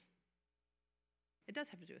found? It does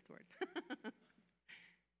have to do with the word.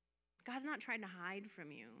 God's not trying to hide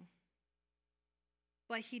from you,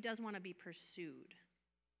 but he does want to be pursued.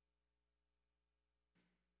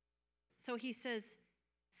 So he says,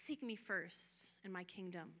 seek me first in my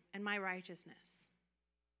kingdom and my righteousness,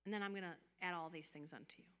 and then I'm going to add all these things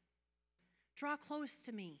unto you. Draw close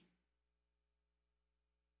to me.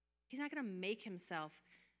 He's not going to make himself,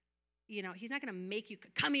 he's not going to make you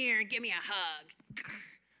come here and give me a hug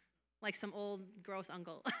like some old gross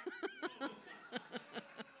uncle.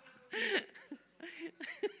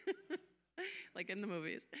 Like in the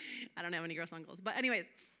movies. I don't have any gross uncles. But anyways,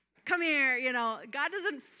 come here, God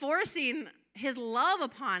isn't forcing his love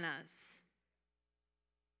upon us.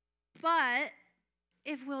 But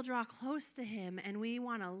if we'll draw close to him and we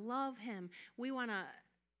want to love him, we want to,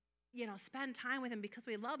 spend time with him because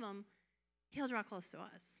we love him, he'll draw close to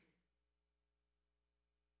us.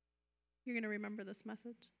 You're going to remember this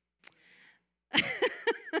message?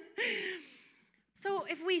 So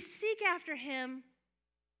if we seek after him,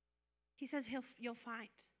 he says you'll find.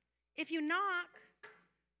 If you knock,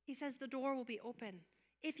 he says the door will be open.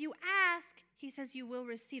 If you ask, he says you will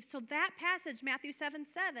receive. So that passage, Matthew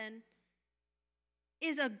 7:7,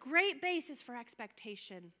 is a great basis for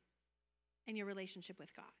expectation in your relationship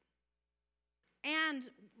with God. And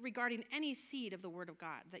regarding any seed of the Word of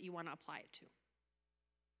God that you want to apply it to.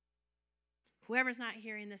 Whoever's not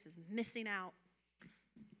hearing this is missing out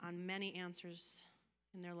on many answers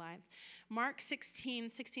in their lives. Mark 16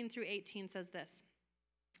 through 18 says this.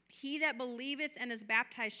 He that believeth and is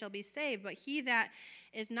baptized shall be saved, but he that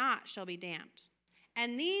is not shall be damned.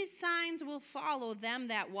 And these signs will follow them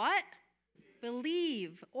that what?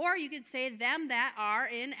 Believe. Or you could say them that are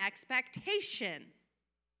in expectation.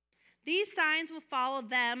 These signs will follow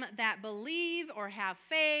them that believe or have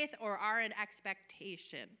faith or are in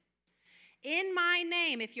expectation. In my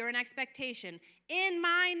name, if you're in expectation. In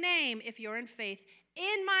my name, if you're in faith.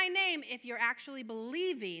 In my name, if you're actually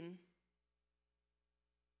believing,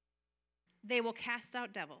 they will cast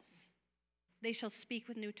out devils. They shall speak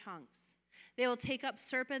with new tongues. They will take up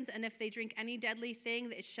serpents, and if they drink any deadly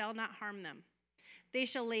thing, it shall not harm them. They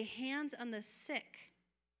shall lay hands on the sick,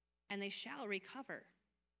 and they shall recover.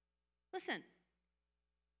 Listen,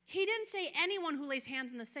 he didn't say anyone who lays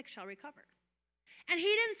hands on the sick shall recover. And he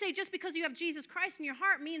didn't say just because you have Jesus Christ in your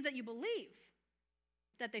heart means that you believe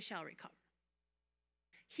that they shall recover.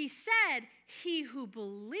 He said, he who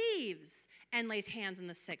believes and lays hands on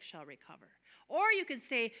the sick shall recover. Or you could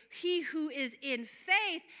say, he who is in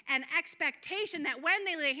faith and expectation that when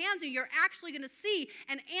they lay hands on you, you're actually going to see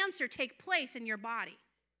an answer take place in your body.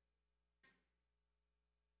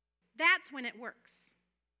 That's when it works.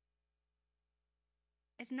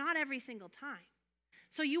 It's not every single time.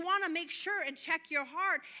 So you want to make sure and check your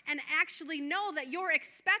heart and actually know that you're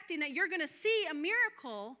expecting that you're going to see a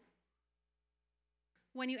miracle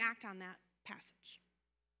when you act on that passage.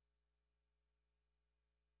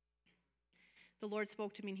 The Lord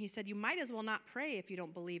spoke to me and he said, you might as well not pray if you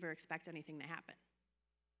don't believe or expect anything to happen.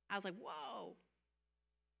 I was like, whoa,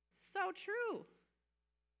 so true.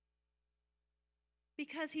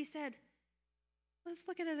 Because he said, let's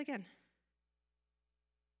look at it again.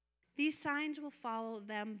 These signs will follow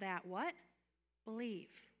them that what? Believe.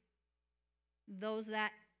 Those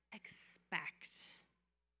that expect.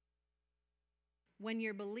 When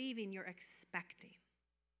you're believing, you're expecting.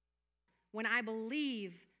 When I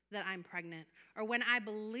believe that I'm pregnant, or when I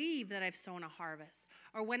believe that I've sown a harvest,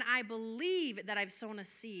 or when I believe that I've sown a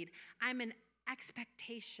seed, I'm in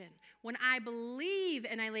expectation. When I believe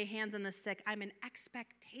and I lay hands on the sick, I'm in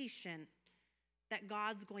expectation that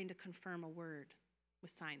God's going to confirm a word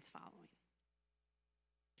with signs following.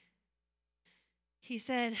 He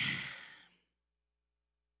said,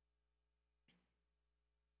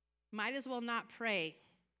 might as well not pray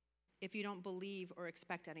if you don't believe or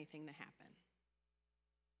expect anything to happen.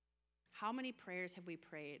 How many prayers have we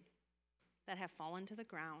prayed that have fallen to the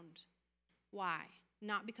ground? Why?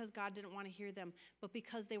 Not because God didn't want to hear them, but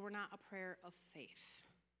because they were not a prayer of faith.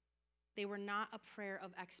 They were not a prayer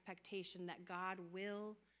of expectation that God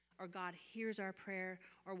will or God hears our prayer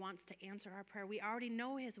or wants to answer our prayer. We already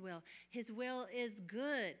know his will. His will is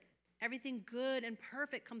good. Everything good and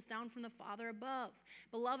perfect comes down from the Father above.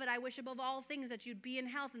 Beloved, I wish above all things that you'd be in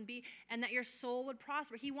health and that your soul would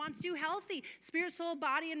prosper. He wants you healthy, spirit, soul,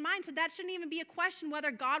 body, and mind. So that shouldn't even be a question whether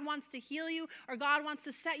God wants to heal you or God wants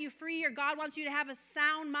to set you free or God wants you to have a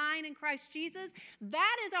sound mind in Christ Jesus.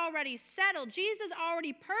 That is already settled. Jesus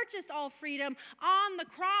already purchased all freedom on the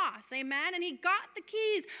cross. Amen. And he got the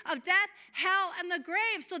keys of death, hell, and the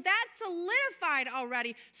grave. So that's solidified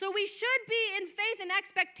already. So we should be in faith and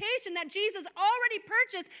expectation that Jesus already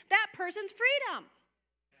purchased that person's freedom.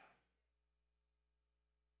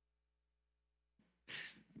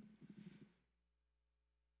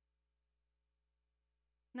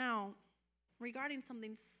 Now, regarding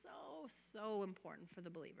something so important for the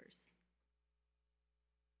believers.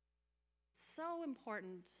 So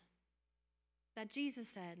important that Jesus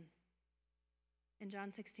said in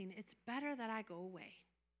John 16, it's better that I go away.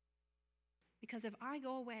 Because if I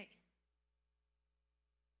go away,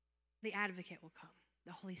 the advocate will come.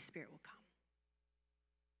 The Holy Spirit will come.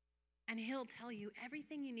 And he'll tell you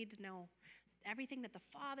everything you need to know, everything that the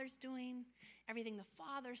Father's doing, everything the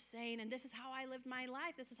Father's saying, and this is how I lived my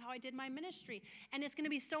life. This is how I did my ministry. And it's going to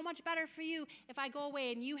be so much better for you if I go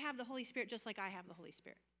away and you have the Holy Spirit just like I have the Holy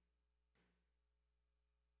Spirit.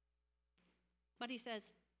 But he says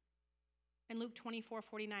in Luke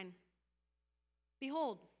 24:49,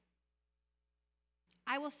 behold,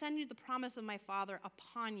 I will send you the promise of my Father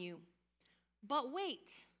upon you. But wait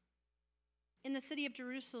in the city of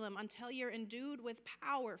Jerusalem until you're endued with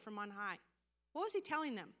power from on high. What was he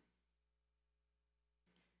telling them?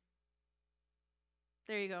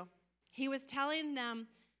 There you go. He was telling them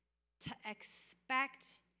to expect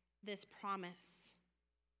this promise,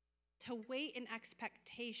 to wait in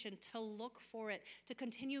expectation, to look for it, to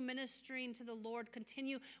continue ministering to the Lord,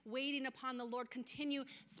 continue waiting upon the Lord, continue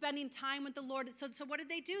spending time with the Lord. So what did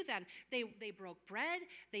they do then? They broke bread,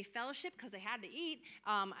 they fellowshiped because they had to eat.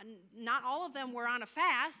 Not all of them were on a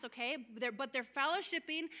fast, okay? But they're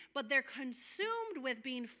fellowshipping, but they're consumed with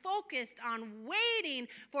being focused on waiting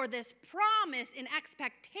for this promise in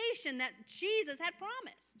expectation that Jesus had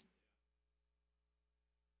promised.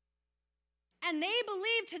 And they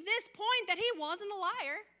believed to this point that he wasn't a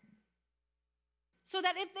liar. So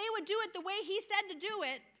that if they would do it the way he said to do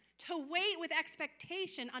it, to wait with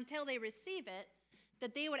expectation until they receive it,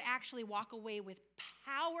 that they would actually walk away with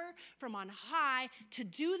power from on high to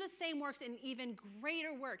do the same works and even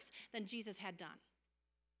greater works than Jesus had done.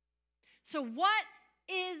 So what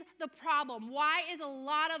is the problem? Why is a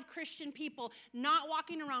lot of Christian people not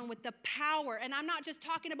walking around with the power? And I'm not just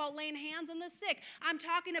talking about laying hands on the sick. I'm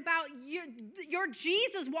talking about your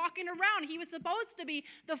Jesus walking around. He was supposed to be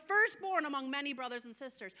the firstborn among many brothers and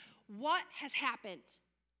sisters. What has happened?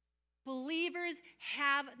 Believers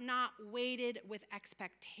have not waited with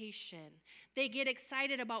expectation. They get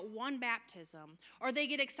excited about one baptism, or they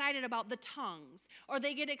get excited about the tongues, or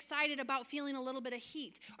they get excited about feeling a little bit of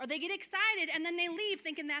heat, or they get excited and then they leave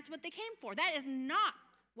thinking that's what they came for. That is not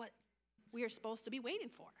what we are supposed to be waiting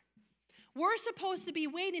for. We're supposed to be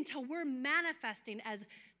waiting until we're manifesting as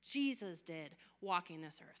Jesus did walking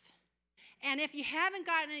this earth. And if you haven't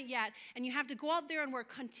gotten it yet, and you have to go out there and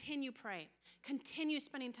work, continue praying. Continue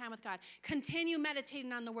spending time with God. Continue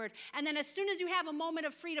meditating on the Word. And then as soon as you have a moment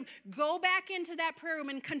of freedom, go back into that prayer room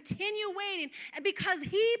and continue waiting because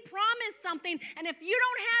he promised something. And if you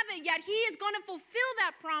don't have it yet, he is going to fulfill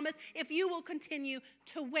that promise if you will continue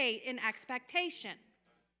to wait in expectation.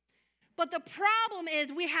 But the problem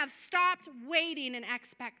is we have stopped waiting in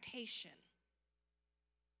expectation.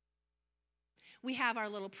 We have our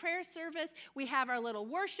little prayer service. We have our little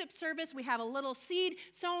worship service. We have a little seed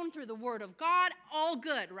sown through the Word of God. All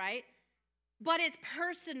good, right? But it's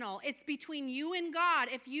personal. It's between you and God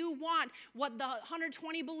if you want what the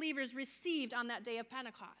 120 believers received on that day of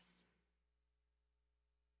Pentecost.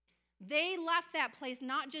 They left that place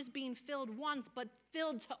not just being filled once, but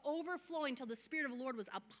filled to overflowing till the Spirit of the Lord was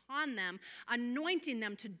upon them, anointing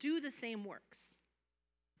them to do the same works.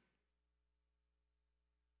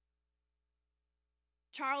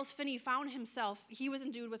 Charles Finney found himself, he was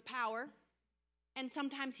endued with power, and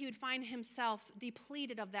sometimes he would find himself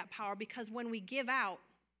depleted of that power because when we give out,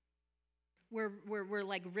 we're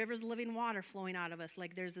like rivers of living water flowing out of us,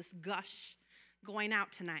 like there's this gush going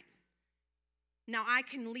out tonight. Now, I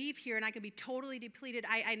can leave here and I can be totally depleted.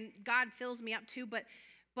 God fills me up too, but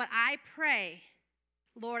I pray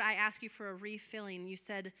Lord, I ask you for a refilling. You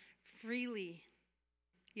said freely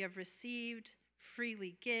you have received,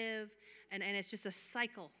 freely give, and it's just a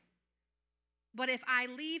cycle. But if I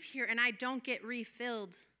leave here and I don't get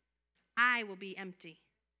refilled, I will be empty.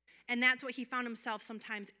 And that's what he found himself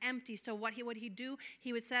sometimes empty. So what would he do?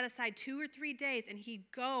 He would set aside 2 or 3 days and he'd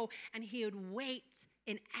go and he would wait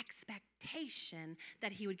in expectation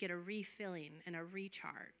that he would get a refilling and a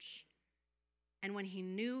recharge. And when he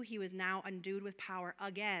knew he was now endued with power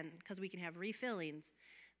again, because we can have refillings,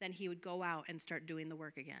 then he would go out and start doing the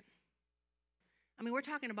work again. I mean, we're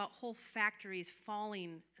talking about whole factories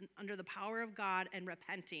falling under the power of God and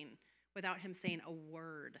repenting without him saying a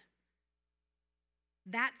word.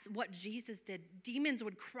 That's what Jesus did. Demons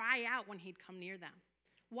would cry out when he'd come near them.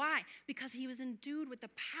 Why? Because he was endued with the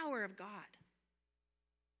power of God.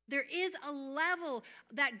 There is a level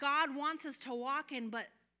that God wants us to walk in, but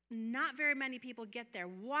not very many people get there.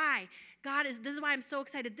 Why? This is why I'm so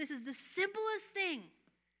excited. This is the simplest thing.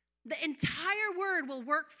 The entire word will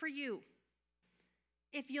work for you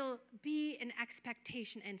if you'll be in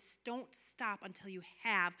expectation and don't stop until you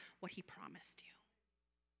have what he promised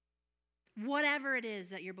you. Whatever it is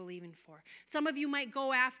that you're believing for. Some of you might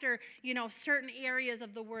go after, certain areas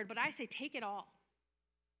of the word, but I say take it all.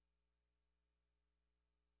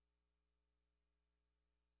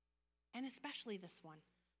 And especially this one,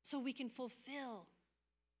 so we can fulfill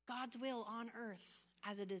God's will on earth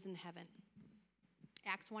as it is in heaven.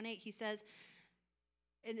 Acts 1:8, he says,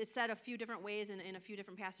 and it's said a few different ways in a few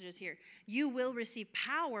different passages here. You will receive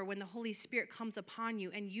power when the Holy Spirit comes upon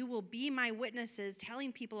you, and you will be my witnesses,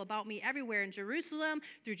 telling people about me everywhere in Jerusalem,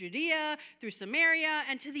 through Judea, through Samaria,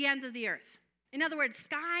 and to the ends of the earth. In other words,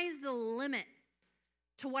 sky's the limit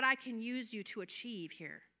to what I can use you to achieve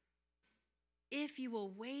here. If you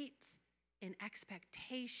will wait in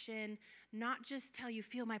expectation, not just till you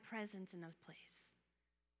feel my presence in a place.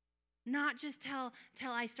 Not just till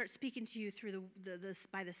I start speaking to you through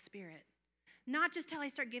by the Spirit. Not just till I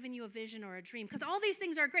start giving you a vision or a dream. Because all these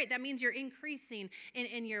things are great. That means you're increasing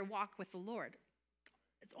in your walk with the Lord.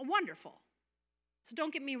 It's wonderful. So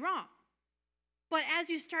don't get me wrong. But as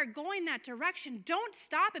you start going that direction, don't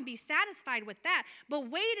stop and be satisfied with that. But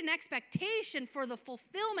wait in expectation for the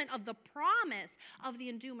fulfillment of the promise of the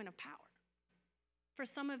endowment of power. For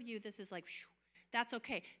some of you, this is like, whew, that's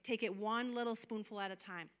okay. Take it one little spoonful at a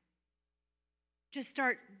time. Just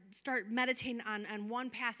start meditating on one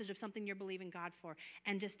passage of something you're believing God for,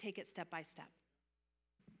 and just take it step by step.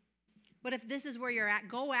 But if this is where you're at,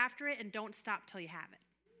 go after it and don't stop till you have it.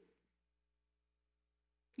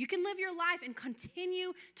 You can live your life and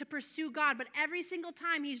continue to pursue God, but every single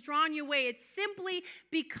time he's drawn you away, it's simply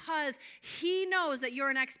because he knows that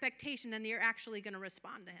you're in expectation and you're actually going to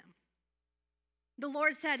respond to him. The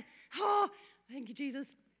Lord said, oh, thank you, Jesus.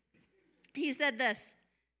 He said this.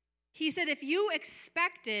 He said, if you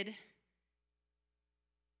expected,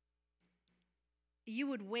 you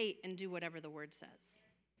would wait and do whatever the word says.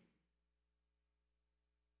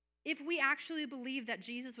 If we actually believe that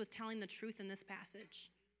Jesus was telling the truth in this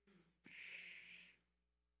passage,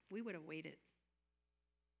 we would have waited.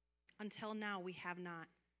 Until now, we have not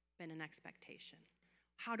been in expectation.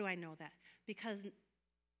 How do I know that? Because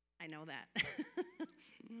I know that.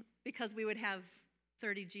 Because we would have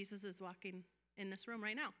 30 Jesuses walking in this room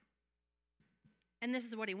right now. And this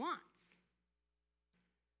is what he wants.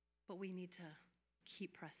 But we need to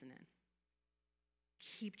keep pressing in.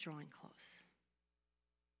 Keep drawing close.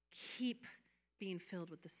 Keep being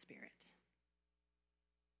filled with the Spirit.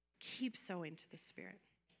 Keep sowing to the Spirit.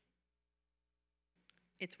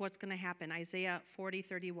 It's what's going to happen. Isaiah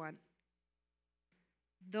 40:31.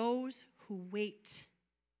 Those who wait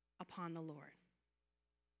upon the Lord.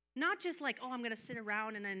 Not just like, I'm going to sit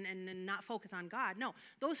around and not focus on God. No,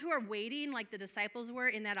 those who are waiting like the disciples were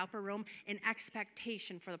in that upper room in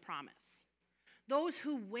expectation for the promise. Those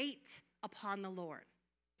who wait upon the Lord.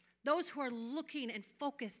 Those who are looking and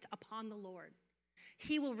focused upon the Lord.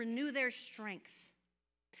 He will renew their strength.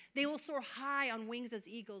 They will soar high on wings as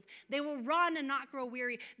eagles. They will run and not grow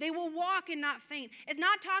weary. They will walk and not faint. It's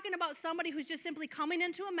not talking about somebody who's just simply coming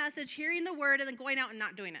into a message, hearing the word, and then going out and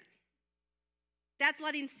not doing it. That's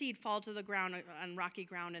letting seed fall to the ground on rocky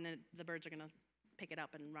ground, and the birds are going to pick it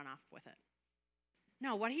up and run off with it.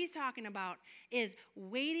 No, what he's talking about is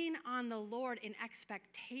waiting on the Lord in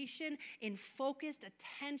expectation, in focused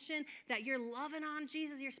attention, that you're loving on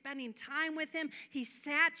Jesus, you're spending time with him, he's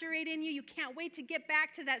saturating you. You can't wait to get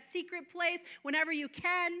back to that secret place whenever you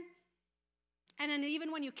can. And then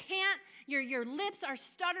even when you can't, your lips are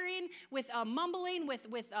stuttering with mumbling, with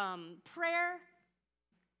prayer.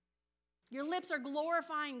 Your lips are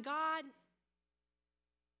glorifying God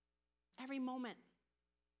every moment.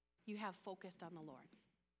 you have focused on the Lord.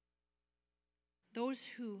 Those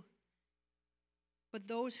who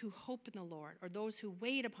hope in the Lord, or those who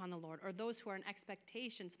wait upon the Lord, or those who are in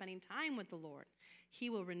expectation, spending time with the Lord, he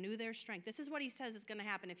will renew their strength. This is what he says is going to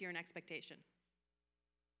happen if you're in expectation.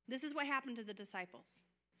 This is what happened to the disciples.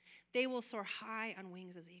 They will soar high on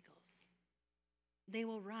wings as eagles. They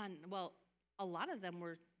will run. Well, a lot of them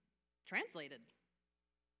were translated.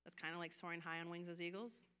 That's kind of like soaring high on wings as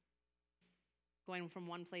eagles, going from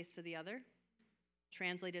one place to the other.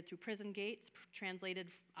 Translated through prison gates, translated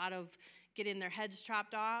out of getting their heads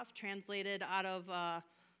chopped off, translated out of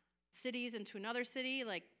cities into another city,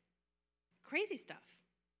 like crazy stuff.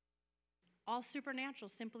 All supernatural,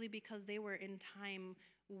 simply because they were in time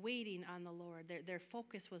waiting on the Lord. Their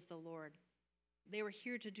focus was the Lord. They were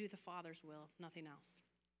here to do the Father's will, nothing else.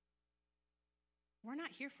 We're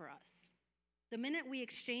not here for us. The minute we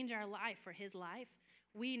exchange our life for his life,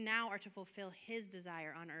 we now are to fulfill his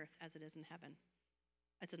desire on earth as it is in heaven.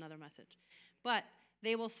 That's another message. But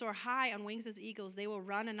they will soar high on wings as eagles. They will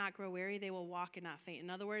run and not grow weary. They will walk and not faint. In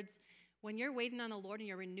other words, when you're waiting on the Lord and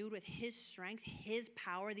you're renewed with his strength, his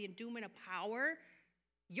power, the endowment of power,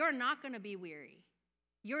 you're not going to be weary.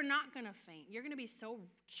 You're not going to faint. You're going to be so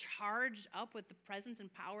charged up with the presence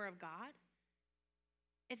and power of God.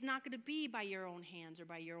 It's not going to be by your own hands or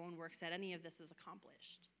by your own works that any of this is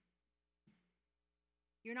accomplished.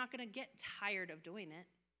 You're not going to get tired of doing it.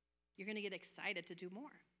 You're going to get excited to do more.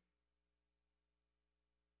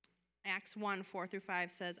 Acts 1:4-5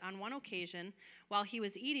 says, on one occasion, while he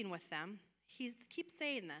was eating with them, he keeps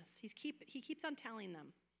saying this. He keeps on telling them.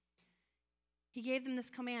 He gave them this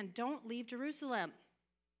command, don't leave Jerusalem,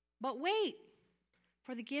 but wait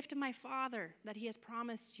for the gift of my Father that he has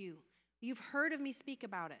promised you. You've heard of me speak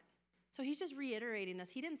about it. So he's just reiterating this.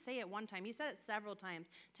 He didn't say it one time. He said it several times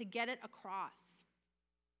to get it across.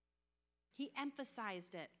 He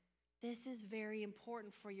emphasized it. This is very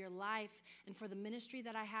important for your life and for the ministry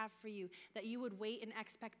that I have for you, that you would wait in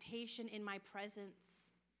expectation in my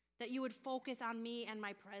presence, that you would focus on me and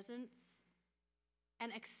my presence,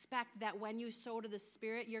 and expect that when you sow to the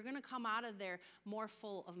Spirit, you're going to come out of there more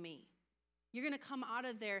full of me. You're going to come out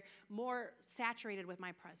of there more saturated with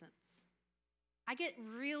my presence. I get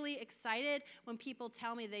really excited when people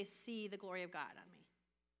tell me they see the glory of God on me.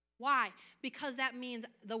 Why? Because that means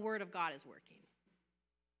the Word of God is working.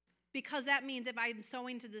 Because that means if I'm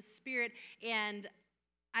sowing to the Spirit, and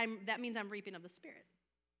that means I'm reaping of the Spirit.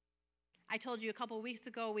 I told you a couple of weeks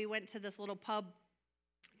ago, we went to this little pub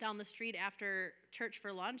down the street after church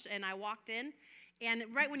for lunch, and I walked in, and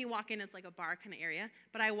right when you walk in, it's like a bar kind of area,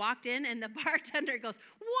 but I walked in, and the bartender goes,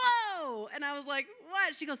 whoa, and I was like,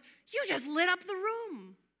 what? She goes, you just lit up the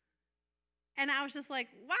room. And I was just like,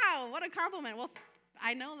 wow, what a compliment. Well,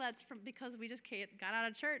 I know that's because we just got out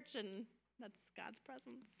of church, and that's God's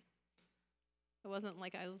presence. It wasn't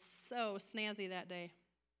like I was so snazzy that day.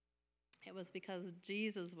 It was because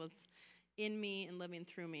Jesus was in me and living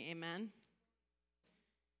through me. Amen?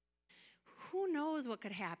 Who knows what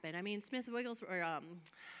could happen? I mean, Smith Wigglesworth, or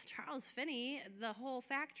Charles Finney, the whole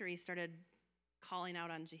factory started calling out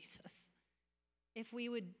on Jesus. If we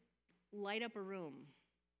would light up a room,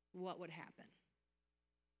 what would happen?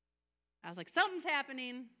 I was like, something's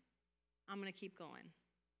happening. I'm going to keep going.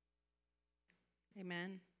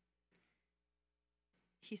 Amen?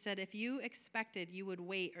 He said, if you expected, you would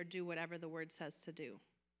wait or do whatever the word says to do.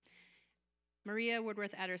 Maria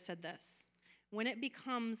Woodworth-Etter said this. When it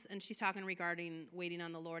becomes, and she's talking regarding waiting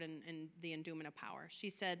on the Lord and the endowment of power. She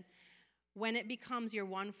said, when it becomes your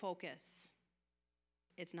one focus,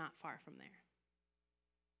 it's not far from there.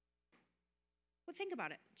 Well, think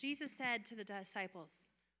about it. Jesus said to the disciples,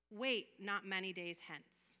 wait not many days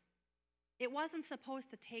hence. It wasn't supposed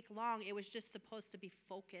to take long. It was just supposed to be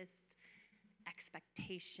focused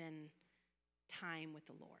expectation time with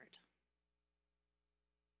the Lord.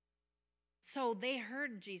 So they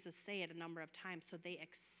heard Jesus say it a number of times, so they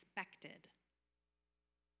expected.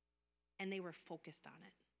 And they were focused on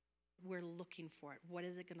it. We're looking for it. What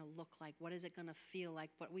is it going to look like? What is it going to feel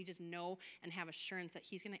like? But we just know and have assurance that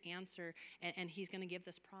he's going to answer and he's going to give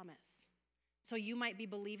this promise. So you might be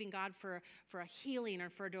believing God for a healing or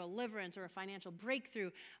for a deliverance or a financial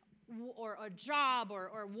breakthrough or a job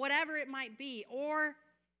or whatever it might be, or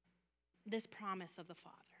this promise of the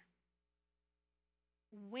Father.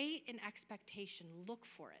 Wait in expectation. Look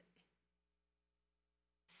for it.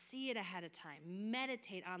 see it ahead of time.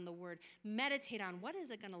 Meditate on the word. Meditate on what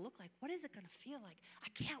is it going to look like? What is it going to feel like? I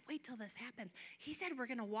can't wait till this happens. He said we're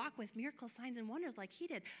going to walk with miracle signs and wonders like he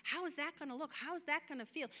did. How is that going to look? How is that going to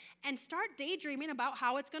feel? And start daydreaming about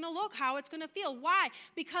how it's going to look, how it's going to feel. Why?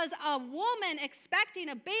 Because a woman expecting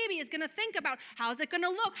a baby is going to think about how is it going to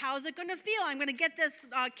look? How is it going to feel? I'm going to get this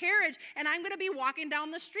carriage and I'm going to be walking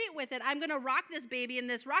down the street with it. I'm going to rock this baby in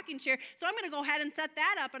this rocking chair. So I'm going to go ahead and set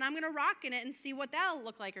that up and I'm going to rock in it and see what that'll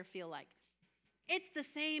look like or feel like. It's the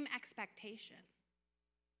same expectation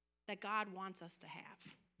that God wants us to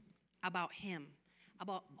have about him,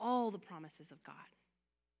 about all the promises of God,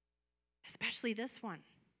 especially this one.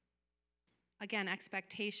 Again,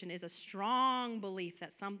 expectation is a strong belief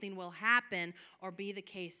that something will happen or be the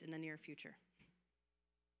case in the near future.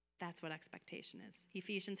 That's what expectation is.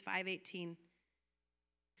 Ephesians 5:18.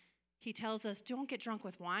 He tells us, don't get drunk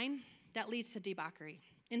with wine. That leads to debauchery.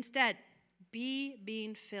 Instead, be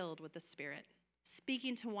being filled with the Spirit,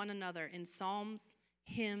 speaking to one another in psalms,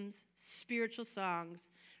 hymns, spiritual songs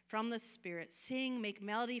from the Spirit. Sing, make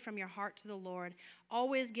melody from your heart to the Lord,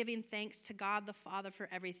 always giving thanks to God the Father for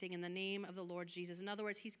everything in the name of the Lord Jesus. In other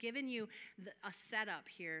words, he's given you a setup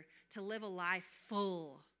here to live a life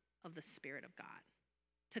full of the Spirit of God,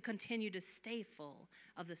 to continue to stay full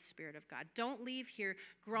of the Spirit of God. Don't leave here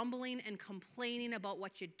grumbling and complaining about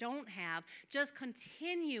what you don't have. Just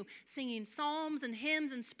continue singing psalms and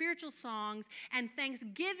hymns and spiritual songs and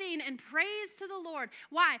thanksgiving and praise to the Lord.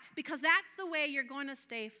 Why? Because that's the way you're going to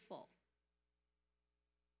stay full.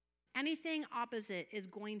 Anything opposite is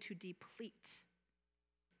going to deplete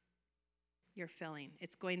your filling.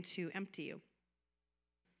 It's going to empty you.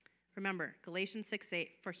 Remember, Galatians 6:8,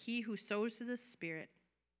 for he who sows to the Spirit,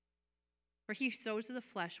 for he who sows to the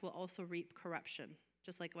flesh will also reap corruption.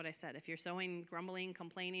 Just like what I said, if you're sowing grumbling,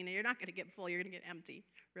 complaining, you're not going to get full, you're going to get empty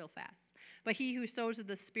real fast. But he who sows to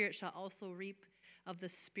the Spirit shall also reap of the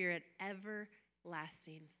Spirit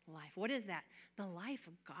everlasting life. What is that? The life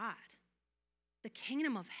of God, the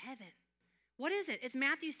kingdom of heaven. What is it? It's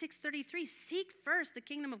Matthew 6:33. Seek first the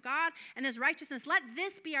kingdom of God and his righteousness. Let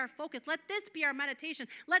this be our focus. Let this be our meditation.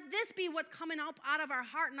 Let this be what's coming up out of our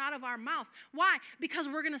heart and out of our mouths. Why? Because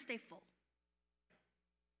we're going to stay full.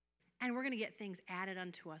 And we're going to get things added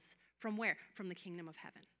unto us from where? From the kingdom of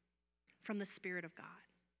heaven, from the Spirit of God.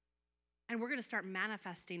 And we're going to start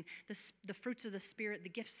manifesting the fruits of the Spirit, the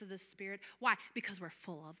gifts of the Spirit. Why? Because we're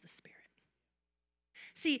full of the Spirit.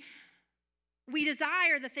 See, we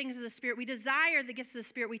desire the things of the Spirit. We desire the gifts of the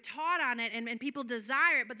Spirit. We taught on it, and people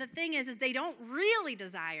desire it. But the thing is they don't really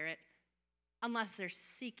desire it unless they're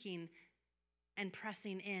seeking and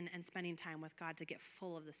pressing in and spending time with God to get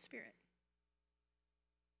full of the Spirit.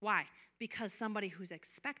 Why? Because somebody who's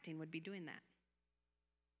expecting would be doing that.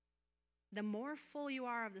 The more full you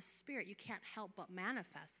are of the Spirit, you can't help but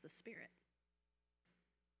manifest the Spirit.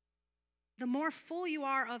 The more full you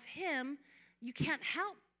are of him, you can't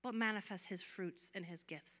help but manifest his fruits and his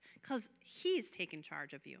gifts because he's taking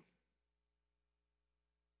charge of you.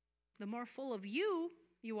 The more full of you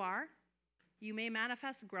are, you may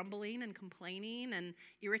manifest grumbling and complaining and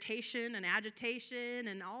irritation and agitation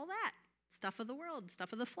and all that. Stuff of the world,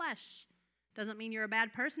 stuff of the flesh. Doesn't mean you're a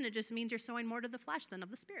bad person. It just means you're sowing more to the flesh than of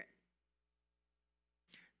the Spirit.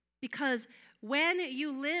 Because when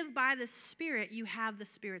you live by the Spirit, you have the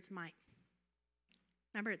Spirit's might.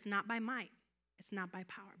 Remember, it's not by might. It's not by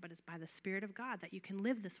power, but it's by the Spirit of God that you can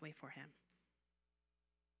live this way for him.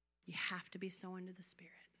 You have to be sowing to the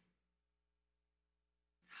Spirit.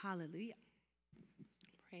 Hallelujah.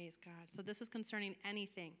 Praise God. So this is concerning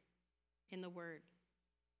anything in the Word.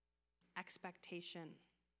 Expectation,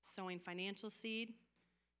 sowing financial seed,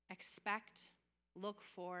 expect, look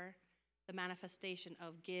for the manifestation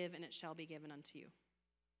of give and it shall be given unto you.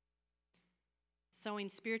 Sowing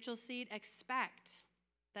spiritual seed, expect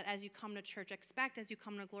that as you come to church, expect as you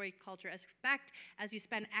come to Glory Culture, expect as you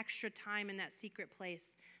spend extra time in that secret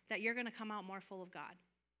place that you're going to come out more full of God,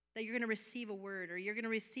 that you're going to receive a word or you're going to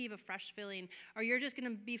receive a fresh filling or you're just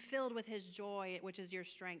going to be filled with his joy, which is your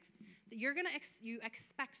strength. You're going to you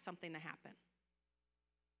expect something to happen.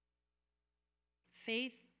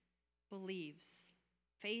 Faith believes.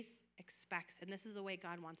 Faith expects. And this is the way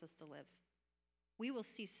God wants us to live. We will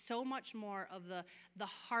see so much more of the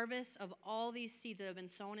harvest of all these seeds that have been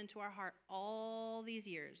sown into our heart all these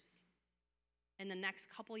years in the next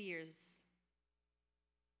couple years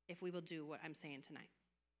if we will do what I'm saying tonight.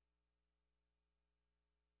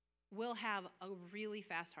 We'll have a really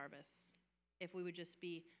fast harvest if we would just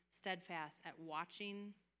be steadfast at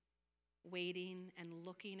watching, waiting, and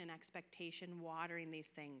looking in expectation, watering these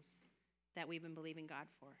things that we've been believing God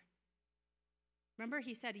for. Remember,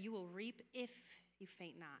 he said, you will reap if you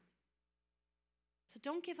faint not. So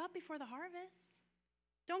don't give up before the harvest.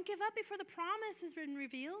 Don't give up before the promise has been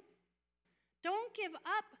revealed. Don't give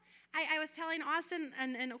up. I was telling Austin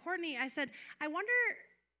and Courtney, I said, I wonder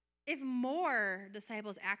if more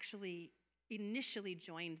disciples actually initially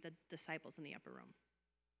joined the disciples in the upper room.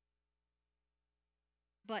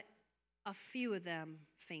 But a few of them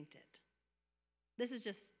fainted. This is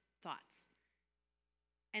just thoughts.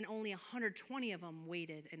 And only 120 of them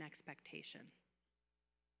waited in expectation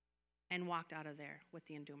and walked out of there with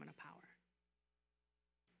the endowment of power.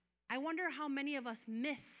 I wonder how many of us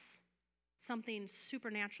miss something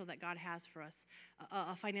supernatural that God has for us,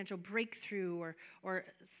 a financial breakthrough or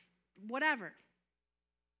whatever,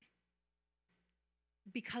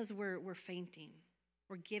 because we're fainting.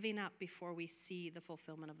 We're giving up before we see the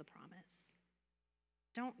fulfillment of the promise.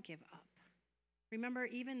 Don't give up. Remember,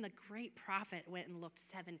 even the great prophet went and looked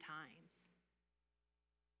 7 times.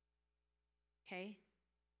 Okay?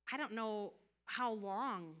 I don't know how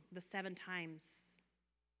long the 7 times,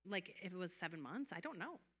 like if it was 7 months, I don't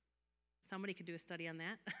know. Somebody could do a study on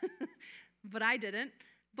that, but I didn't.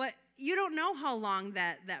 But you don't know how long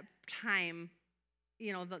that time,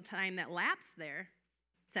 the time that lapsed there.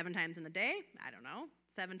 7 times in a day? I don't know.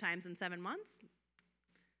 7 times in 7 months?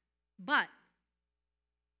 But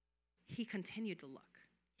he continued to look.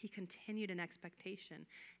 He continued in expectation.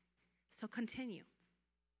 So continue,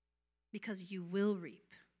 because you will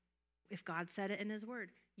reap. If God said it in his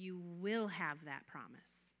word, you will have that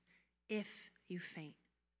promise if you faint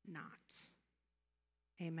not.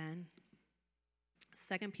 Amen.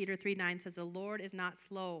 2 Peter 3:9 says, the Lord is not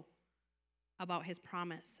slow about his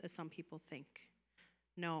promise, as some people think.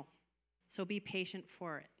 No. So be patient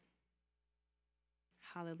for it.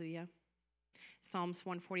 Hallelujah. Psalms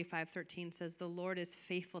 145:13 says, the Lord is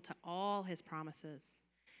faithful to all his promises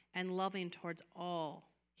and loving towards all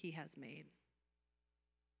he has made.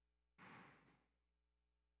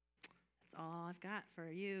 That's all I've got for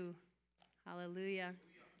you. Hallelujah.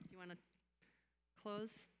 Do you want to close?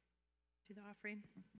 Do the offering?